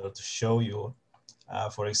character to show you.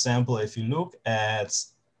 For example, if you look at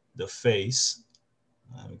the face,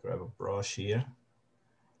 let me grab a brush here.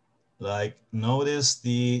 Like notice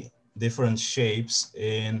the different shapes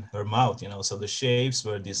in her mouth, you know, so the shapes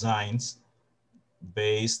were designed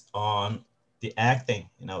based on the acting,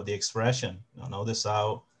 you know, the expression. You know, notice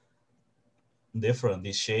how different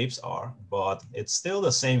these shapes are, but it's still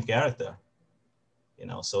the same character, you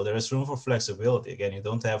know, so there is room for flexibility. Again, you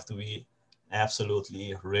don't have to be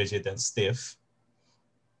absolutely rigid and stiff.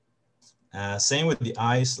 Same with the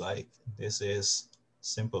eyes, like this is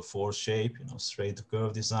simple force shape, you know, straight to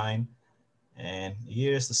curve design. And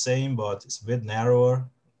here is the same, but it's a bit narrower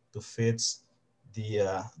to fit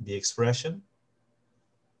the expression.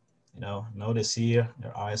 You know, notice here,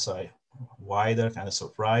 their eyes are wider, kind of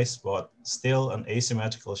surprised, but still an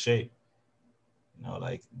asymmetrical shape. You know,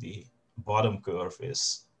 like the bottom curve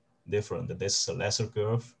is different, that this is a lesser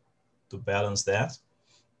curve to balance that.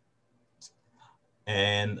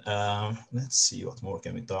 And let's see, what more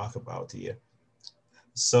can we talk about here?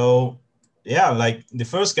 So yeah, like the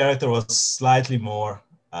first character was slightly more,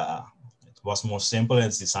 it was more simple in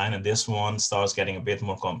its design, and this one starts getting a bit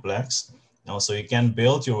more complex. You know, so you can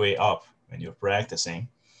build your way up when you're practicing.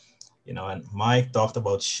 You know, and Mike talked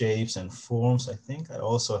about shapes and forms. I think I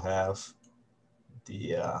also have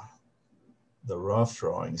the rough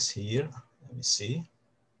drawings here. Let me see.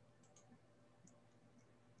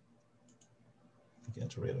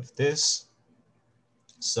 Get rid of this.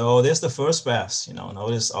 So this is the first pass. You know,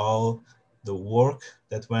 notice all the work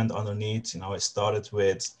that went underneath. I started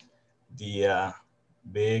with the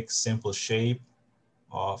big simple shape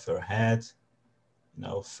of her head,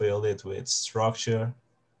 filled it with structure.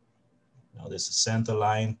 This is center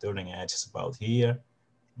line, turning edge is about here.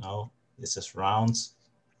 This is round.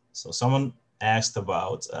 So someone asked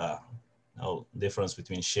about difference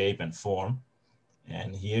between shape and form.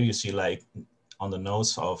 And here you see, like on the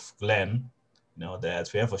notes of Glenn, that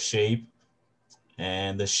we have a shape,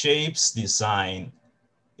 and the shape's design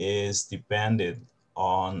is dependent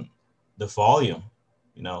on the volume.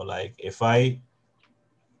 Like if I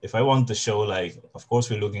want to show, like, of course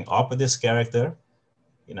we're looking up at this character,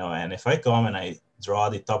 and if I come and I draw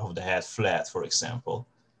the top of the head flat, for example,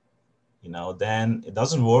 then it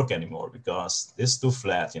doesn't work anymore because this is too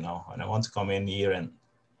flat, and I want to come in here and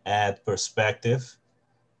add perspective,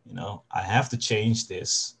 I have to change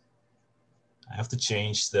this. I have to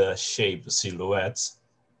change the shape, the silhouette,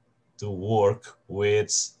 to work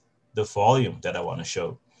with the volume that I want to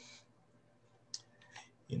show.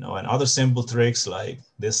 And other simple tricks like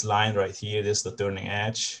this line right here, this is the turning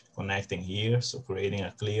edge connecting here. So creating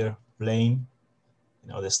a clear plane,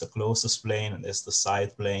 this is the closest plane and this is the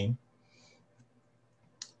side plane.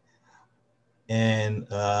 And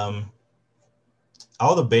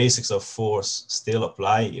all the basics of force still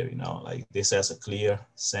apply here, like this has a clear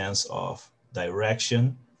sense of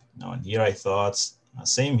direction. And here I thought,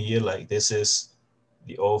 same here, like this is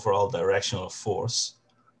the overall directional force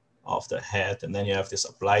of the head, and then you have this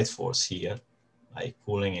applied force here, like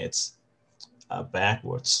pulling it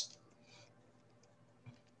backwards.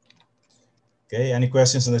 Okay, any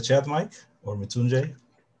questions in the chat, Mike or Mitunjay?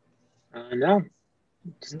 No,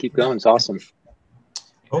 just keep going. It's awesome.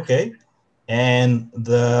 Okay, and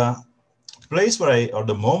the place or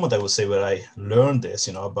the moment I would say where I learned this,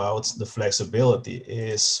 about the flexibility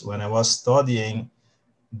is when I was studying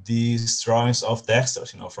these drawings of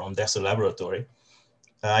Dexter's, from Dexter Laboratory.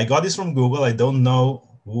 I got this from Google. I don't know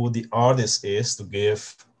who the artist is to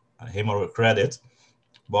give him or her credit,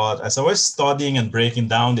 but as I was studying and breaking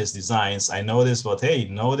down these designs, I noticed, hey,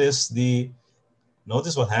 notice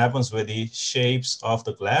what happens with the shapes of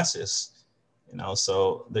the glasses.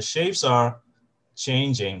 So the shapes are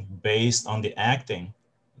changing based on the acting.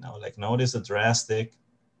 Like notice the drastic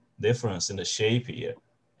difference in the shape here.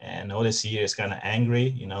 And notice here it's kind of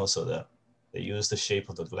angry, so they use the shape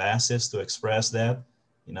of the glasses to express that,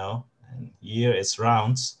 and here it's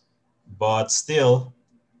round, but still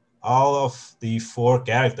all of the 4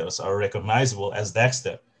 characters are recognizable as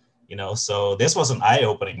Dexter, so this was an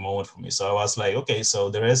eye-opening moment for me. So I was like, okay, so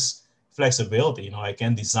there is flexibility, I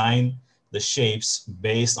can design the shapes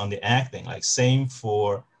based on the acting, like same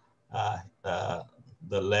for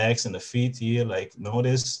the legs and the feet here. Like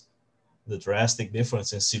notice the drastic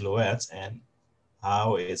difference in silhouette and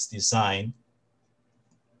how it's designed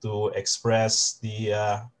to express the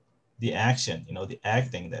action, the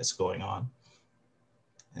acting that's going on.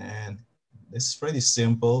 And this is pretty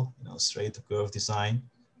simple, straight to curve design.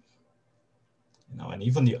 And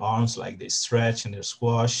even the arms, like they stretch and they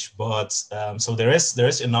squash. But so there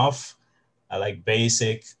is enough like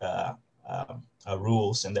basic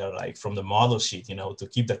rules, and they're like from the model sheet, to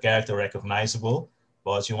keep the character recognizable.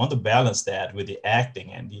 But you want to balance that with the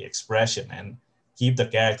acting and the expression and keep the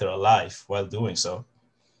character alive while doing so.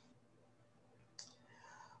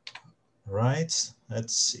 Right,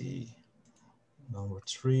 let's see. Number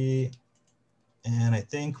 3. And I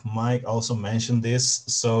think Mike also mentioned this.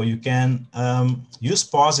 So you can use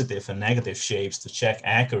positive and negative shapes to check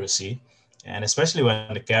accuracy. And especially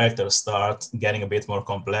when the characters start getting a bit more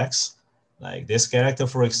complex. Like this character,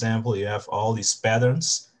 for example, you have all these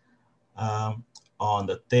patterns on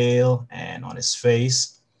the tail and on his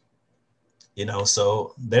face.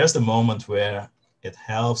 So there's the moment where it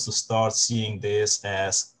helps to start seeing this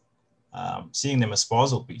as, seeing them as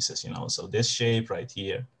puzzle pieces, So this shape right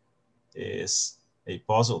here is a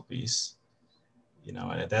puzzle piece,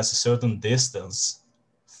 and it has a certain distance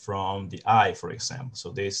from the eye, for example.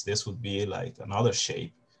 So this would be like another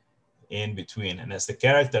shape in between. And as the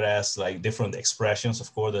character has like different expressions,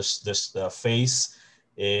 of course, the face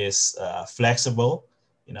is flexible,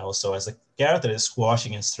 so as the character is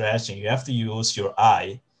squashing and stretching, you have to use your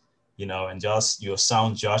eye, and just your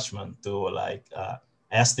sound judgment to like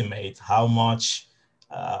estimate how much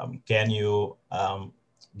can you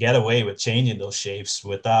get away with changing those shapes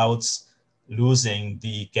without losing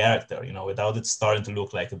the character, without it starting to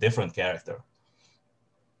look like a different character.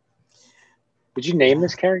 Did you name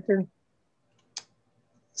this character?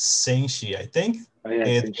 Xingxi, I think. Oh, yeah,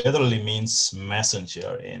 it literally means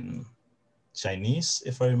messenger in Chinese,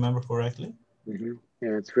 if I remember correctly. Mm-hmm.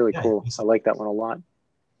 Yeah, it's really cool. I like that one a lot.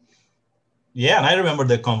 Yeah, and I remember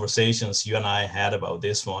the conversations you and I had about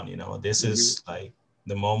this one. You know, this Hmm. is like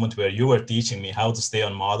the moment where you were teaching me how to stay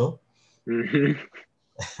on model. Hmm.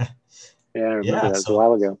 Yeah, I remember Yeah, that. It was a so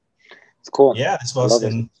while ago. It's cool. yeah, this I was love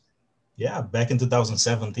it. in, yeah, back in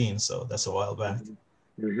 2017, so that's a while back.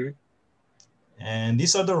 Hmm. Hmm. And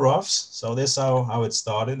these are the roughs. So this is how it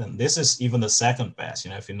started. And this is even the second pass.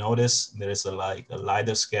 You know, if you notice, there is like a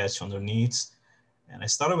lighter sketch underneath. And I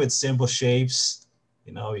started with simple shapes.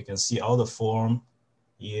 You know, you can see all the form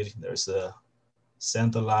here. There's a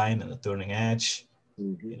center line and a turning edge.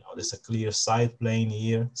 Hmm. You know, there's a clear side plane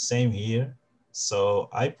here, same here. So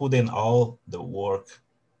I put in all the work,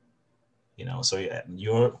 you know, so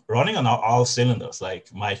you're running on all cylinders, like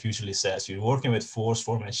Mike usually says. You're working with force,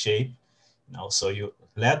 form, and shape, you know, so you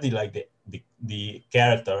let the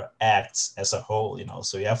character acts as a whole, you know,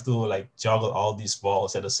 so you have to like juggle all these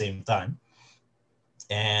balls at the same time.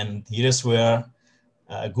 And here's where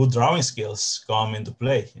good drawing skills come into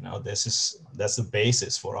play. You know, that's the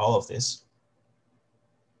basis for all of this.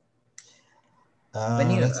 When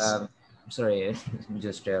you Let's. sorry,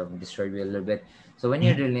 just disturb you a little bit. So when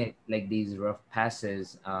you're Mhm, doing like these rough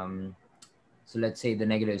passes, so let's say the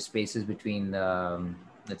negative spaces between the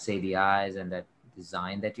let's say the eyes and that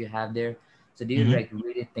design that you have there, so do you mhm. like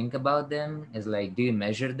really think about them? Is like, do you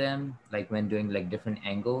measure them like when doing like different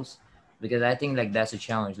angles? Because I think like that's a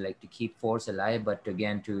challenge, like to keep force alive but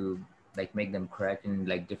again to like make them correct in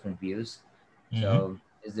like different views. Mhm. So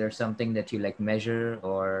is there something that you like measure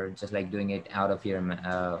or just like doing it out of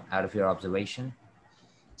your observation?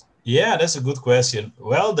 Yeah, that's a good question.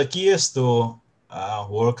 Well, the key is to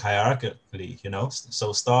work hierarchically, you know.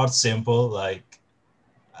 So start simple, like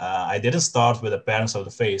I didn't start with the appearance of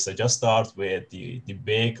the face. I just start with the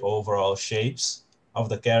big overall shapes of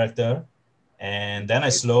the character. And then I Right.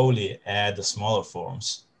 slowly add the smaller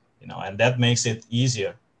forms, you know, and that makes it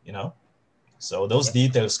easier, you know. So those Yeah.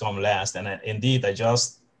 details come last. And indeed, I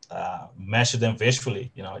just measure them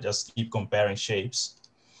visually, you know, I just keep comparing shapes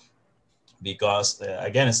because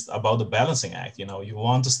again it's about the balancing act. You know, you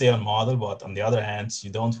want to stay on model, but on the other hand you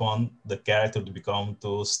don't want the character to become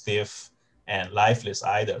too stiff and lifeless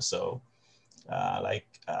either. So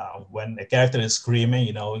when a character is screaming,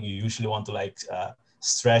 you know, you usually want to like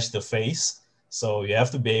stretch the face, so you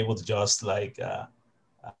have to be able to just like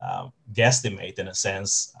guesstimate in a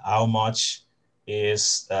sense how much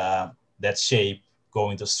is that shape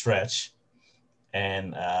going to stretch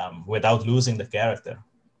and without losing the character.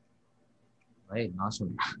 Right.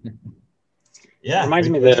 Awesome. Yeah, Reminds great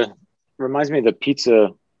me of question. the reminds me of the pizza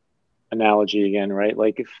analogy again, right?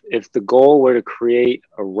 Like if the goal were to create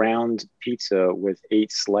a round pizza with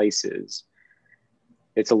 8 slices,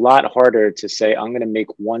 it's a lot harder to say I'm going to make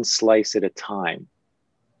one slice at a time,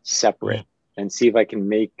 separate, Mm, and see if I can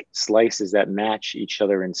make slices that match each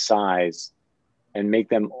other in size and make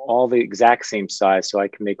them all the exact same size so I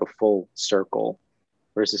can make a full circle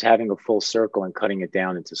versus having a full circle and cutting it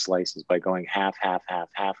down into slices by going half, half, half,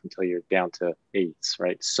 half until you're down to eights,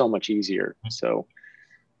 right? So much easier. So,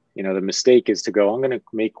 the mistake is to go, I'm going to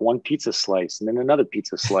make one pizza slice and then another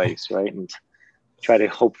pizza slice, right? And try to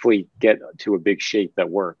hopefully get to a big shape that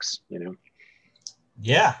works.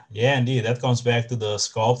 yeah, yeah, indeed. That comes back to the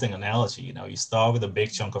sculpting analogy. You know, you start with a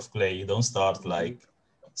big chunk of clay. You don't start Mm-hmm. like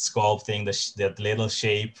sculpting that little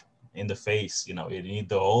shape in the face. You know, you need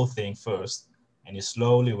the whole thing first, and you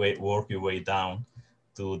slowly work your way down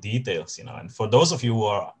to details. You know, and for those of you who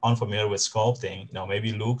are unfamiliar with sculpting, you know,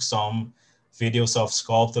 maybe look some videos of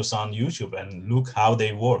sculptors on YouTube and look how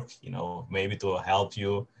they work. You know, maybe to help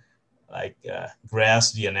you like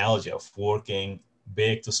grasp the analogy of working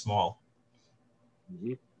big to small.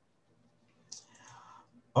 Mm-hmm.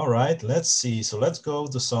 All right, let's see. So let's go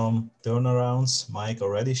to some turnarounds. Mike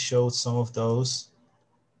already showed some of those.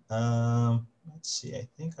 Let's see. I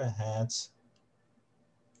think I had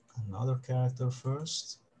another character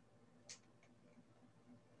first.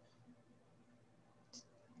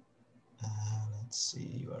 Let's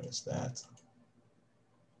see. Where is that?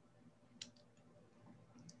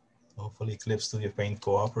 Hopefully, Clip Studio Paint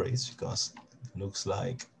cooperates because it looks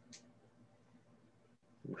like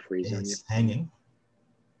Freeze on you. it's hanging.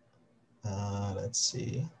 Let's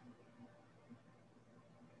see.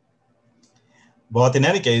 But in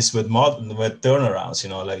any case, with turnarounds, you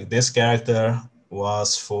know, like this character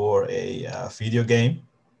was for a video game.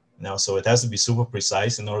 You know, so it has to be super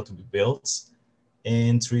precise in order to be built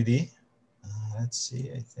in 3D. Let's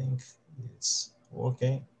see, I think it's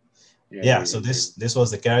working. Yeah, Yeah, there it so is. this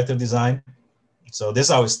was the character design. So this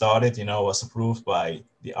is how it started, you know, was approved by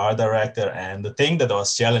the art director. And the thing that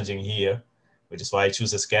was challenging here, which is why I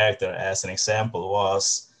choose this character as an example,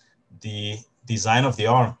 was the design of the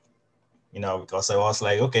arm. because I was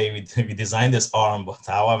like, okay, we designed this arm, but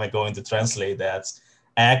how am I going to translate that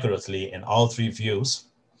accurately in all three views?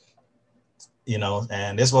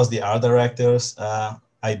 And this was the art director's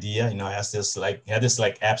idea. I asked this he had this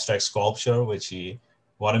abstract sculpture, which he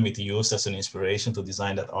wanted me to use as an inspiration to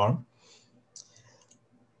design that arm.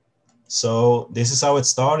 So this is how it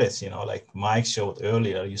started, like Mike showed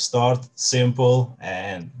earlier. You start simple,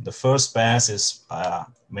 and the first pass is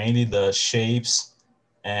mainly the shapes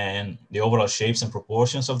and the overall shapes and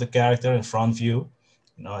proportions of the character in front view.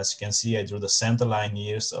 As you can see, I drew the center line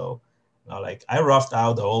here. So, I roughed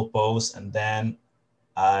out the whole pose, and then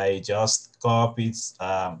I just copied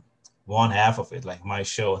one half of it, like Mike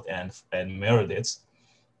showed, and mirrored it.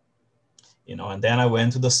 And then I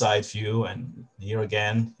went to the side view, and here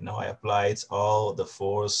again, I applied all the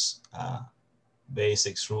force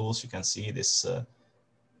basics rules. You can see this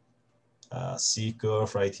C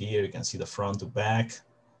curve right here. You can see the front to back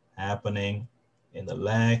happening in the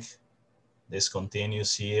leg. This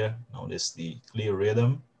continues here. Notice the clear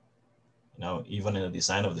rhythm, even in the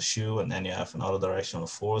design of the shoe. And then you have another directional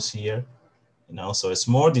force here, so it's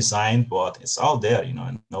more designed, but it's all there,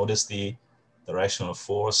 and notice the directional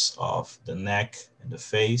force of the neck and the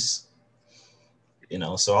face,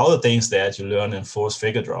 so all the things that you learn in force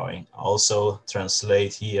figure drawing also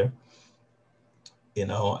translate here,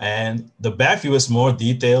 and the back view is more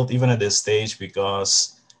detailed even at this stage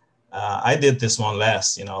because I did this one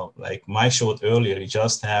last, like Mike showed earlier. You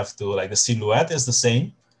just have to, the silhouette is the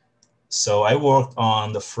same. So I worked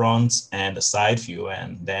on the front and the side view,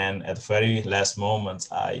 and then at the very last moment,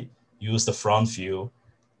 I used the front view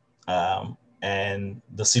and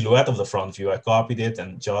the silhouette of the front view. I copied it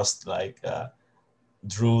and just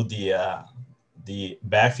drew the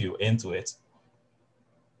back view into it.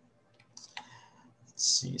 Let's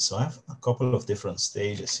see. So I have a couple of different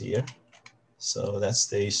stages here. So that's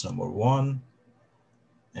stage number 1,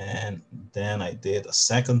 and then I did a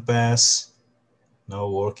second pass. Now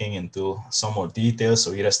working into some more details.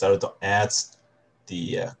 So here I started to add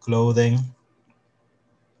the clothing.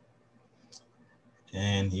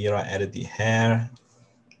 And here I added the hair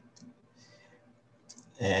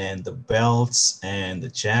and the belts and the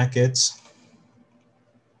jackets.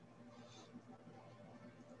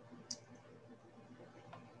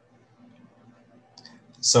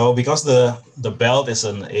 So because the belt is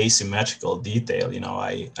an asymmetrical detail,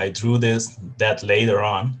 I drew that later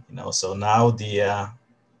on, so now the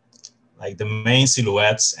main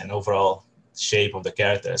silhouettes and overall shape of the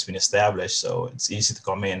character has been established. So it's easy to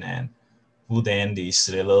come in and put in these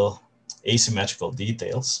little asymmetrical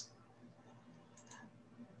details.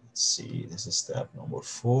 Let's see, this is step number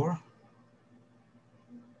 4.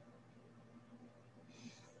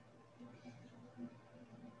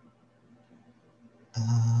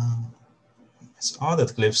 It's odd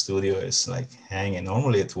that Clip Studio is hanging.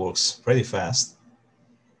 Normally it works pretty fast.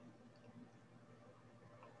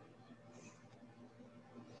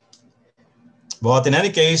 But in any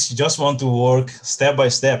case, you just want to work step by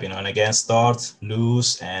step, and again, start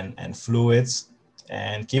loose and fluid,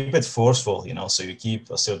 and keep it forceful, so you keep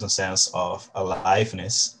a certain sense of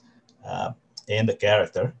aliveness in the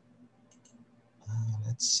character.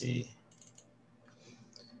 Let's see.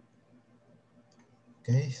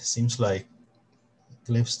 Okay, seems like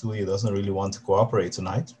Clip Studio doesn't really want to cooperate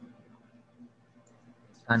tonight.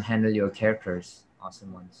 Can't handle your characters,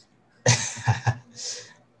 awesome ones.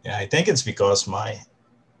 Yeah, I think it's because my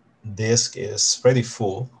disk is pretty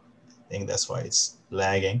full. I think that's why it's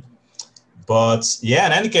lagging. But yeah,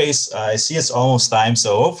 in any case, I see it's almost time.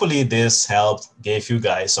 So hopefully this helped, gave you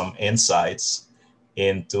guys some insights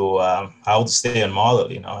into how to stay on model,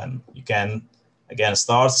 and you can, again,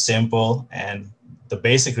 start simple. And the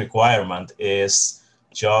basic requirement is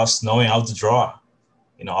just knowing how to draw,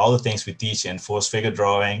 all the things we teach in force figure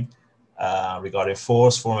drawing regarding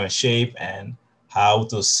force, form, and shape, and how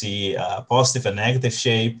to see positive and negative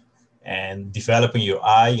shape, and developing your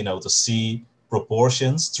eye, to see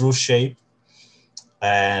proportions through shape,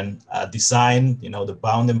 and design, the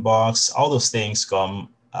bounding box. All those things come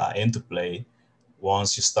into play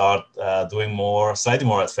once you start doing slightly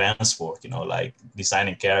more advanced work, like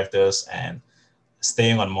designing characters and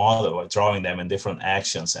staying on model or drawing them in different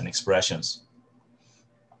actions and expressions.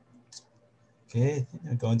 Okay,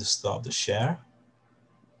 I'm going to stop the share.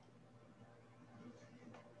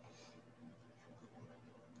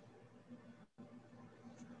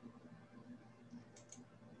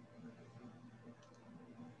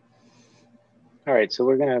 All right, so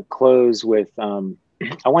we're going to close with,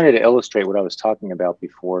 I wanted to illustrate what I was talking about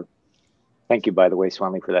before. Thank you, by the way,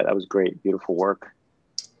 Swanley, for that. That was great. Beautiful work.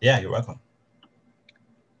 Yeah, you're welcome.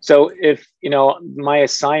 So if, you know, my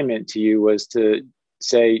assignment to you was to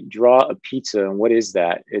say, draw a pizza, and what is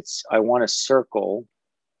that? It's, I want a circle,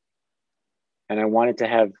 and I want it to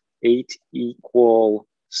have 8 equal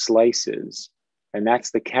slices, and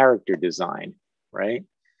that's the character design, right?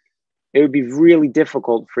 It would be really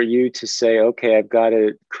difficult for you to say, okay, I've got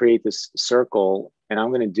to create this circle and I'm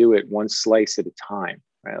going to do it one slice at a time,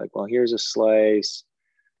 right? Like, well, here's a slice,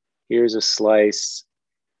 here's a slice,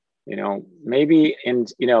 you know, maybe,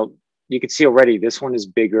 and, you know, you can see already this one is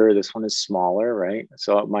bigger, this one is smaller, right?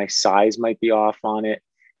 So my size might be off on it.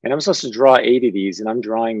 And I'm supposed to draw 8 of these, and I'm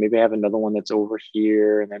drawing, maybe I have another one that's over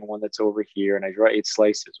here and then one that's over here. And I draw 8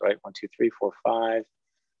 slices, right? 1, 2, 3, 4, 5,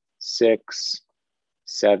 6,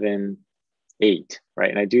 7, 8, right?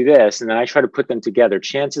 And I do this, and then I try to put them together.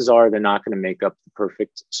 Chances are they're not going to make up the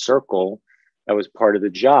perfect circle that was part of the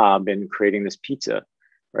job in creating this pizza,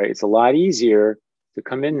 right? It's a lot easier to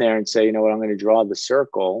come in there and say, you know what, I'm going to draw the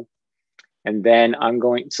circle, and then I'm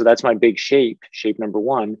going, so that's my big shape number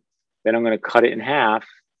 1. Then I'm going to cut it in half,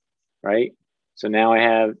 right? So now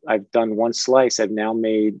I've done one slice. I've now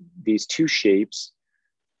made these 2 shapes,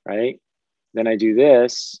 right? Then I do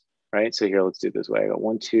this, right? So here, let's do it this way. I got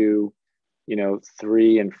 1, 2, you know,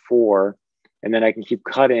 3 and 4, and then I can keep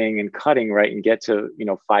cutting and cutting, right? And get to, you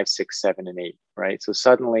know, 5, 6, 7, and 8, right? So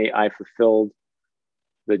suddenly I fulfilled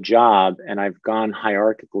the job, and I've gone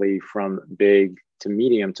hierarchically from big to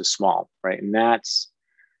medium to small, right? And that's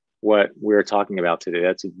what we're talking about today.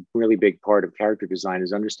 That's a really big part of character design,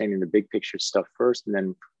 is understanding the big picture stuff first and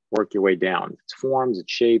then work your way down. It's forms,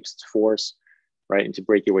 it's shapes, it's force, right? And to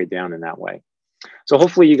break your way down in that way. So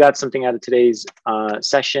hopefully you got something out of today's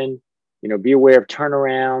session. You know, be aware of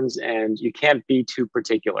turnarounds, and you can't be too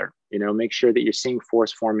particular. You know, make sure that you're seeing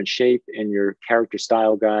force, form, and shape in your character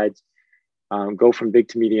style guides. Go from big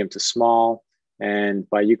to medium to small. And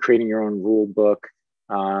by you creating your own rule book,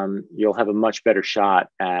 you'll have a much better shot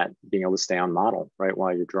at being able to stay on model, right,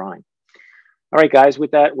 while you're drawing. All right, guys,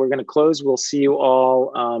 with that, we're going to close. We'll see you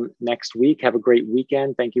all next week. Have a great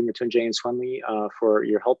weekend. Thank you, Matunjay and Swanli, for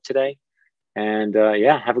your help today. And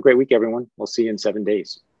yeah, have a great week, everyone. We'll see you in 7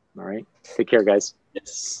 days. All right. Take care, guys.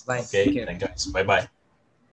 Yes. Bye. Okay. Thank you, guys. Bye-bye.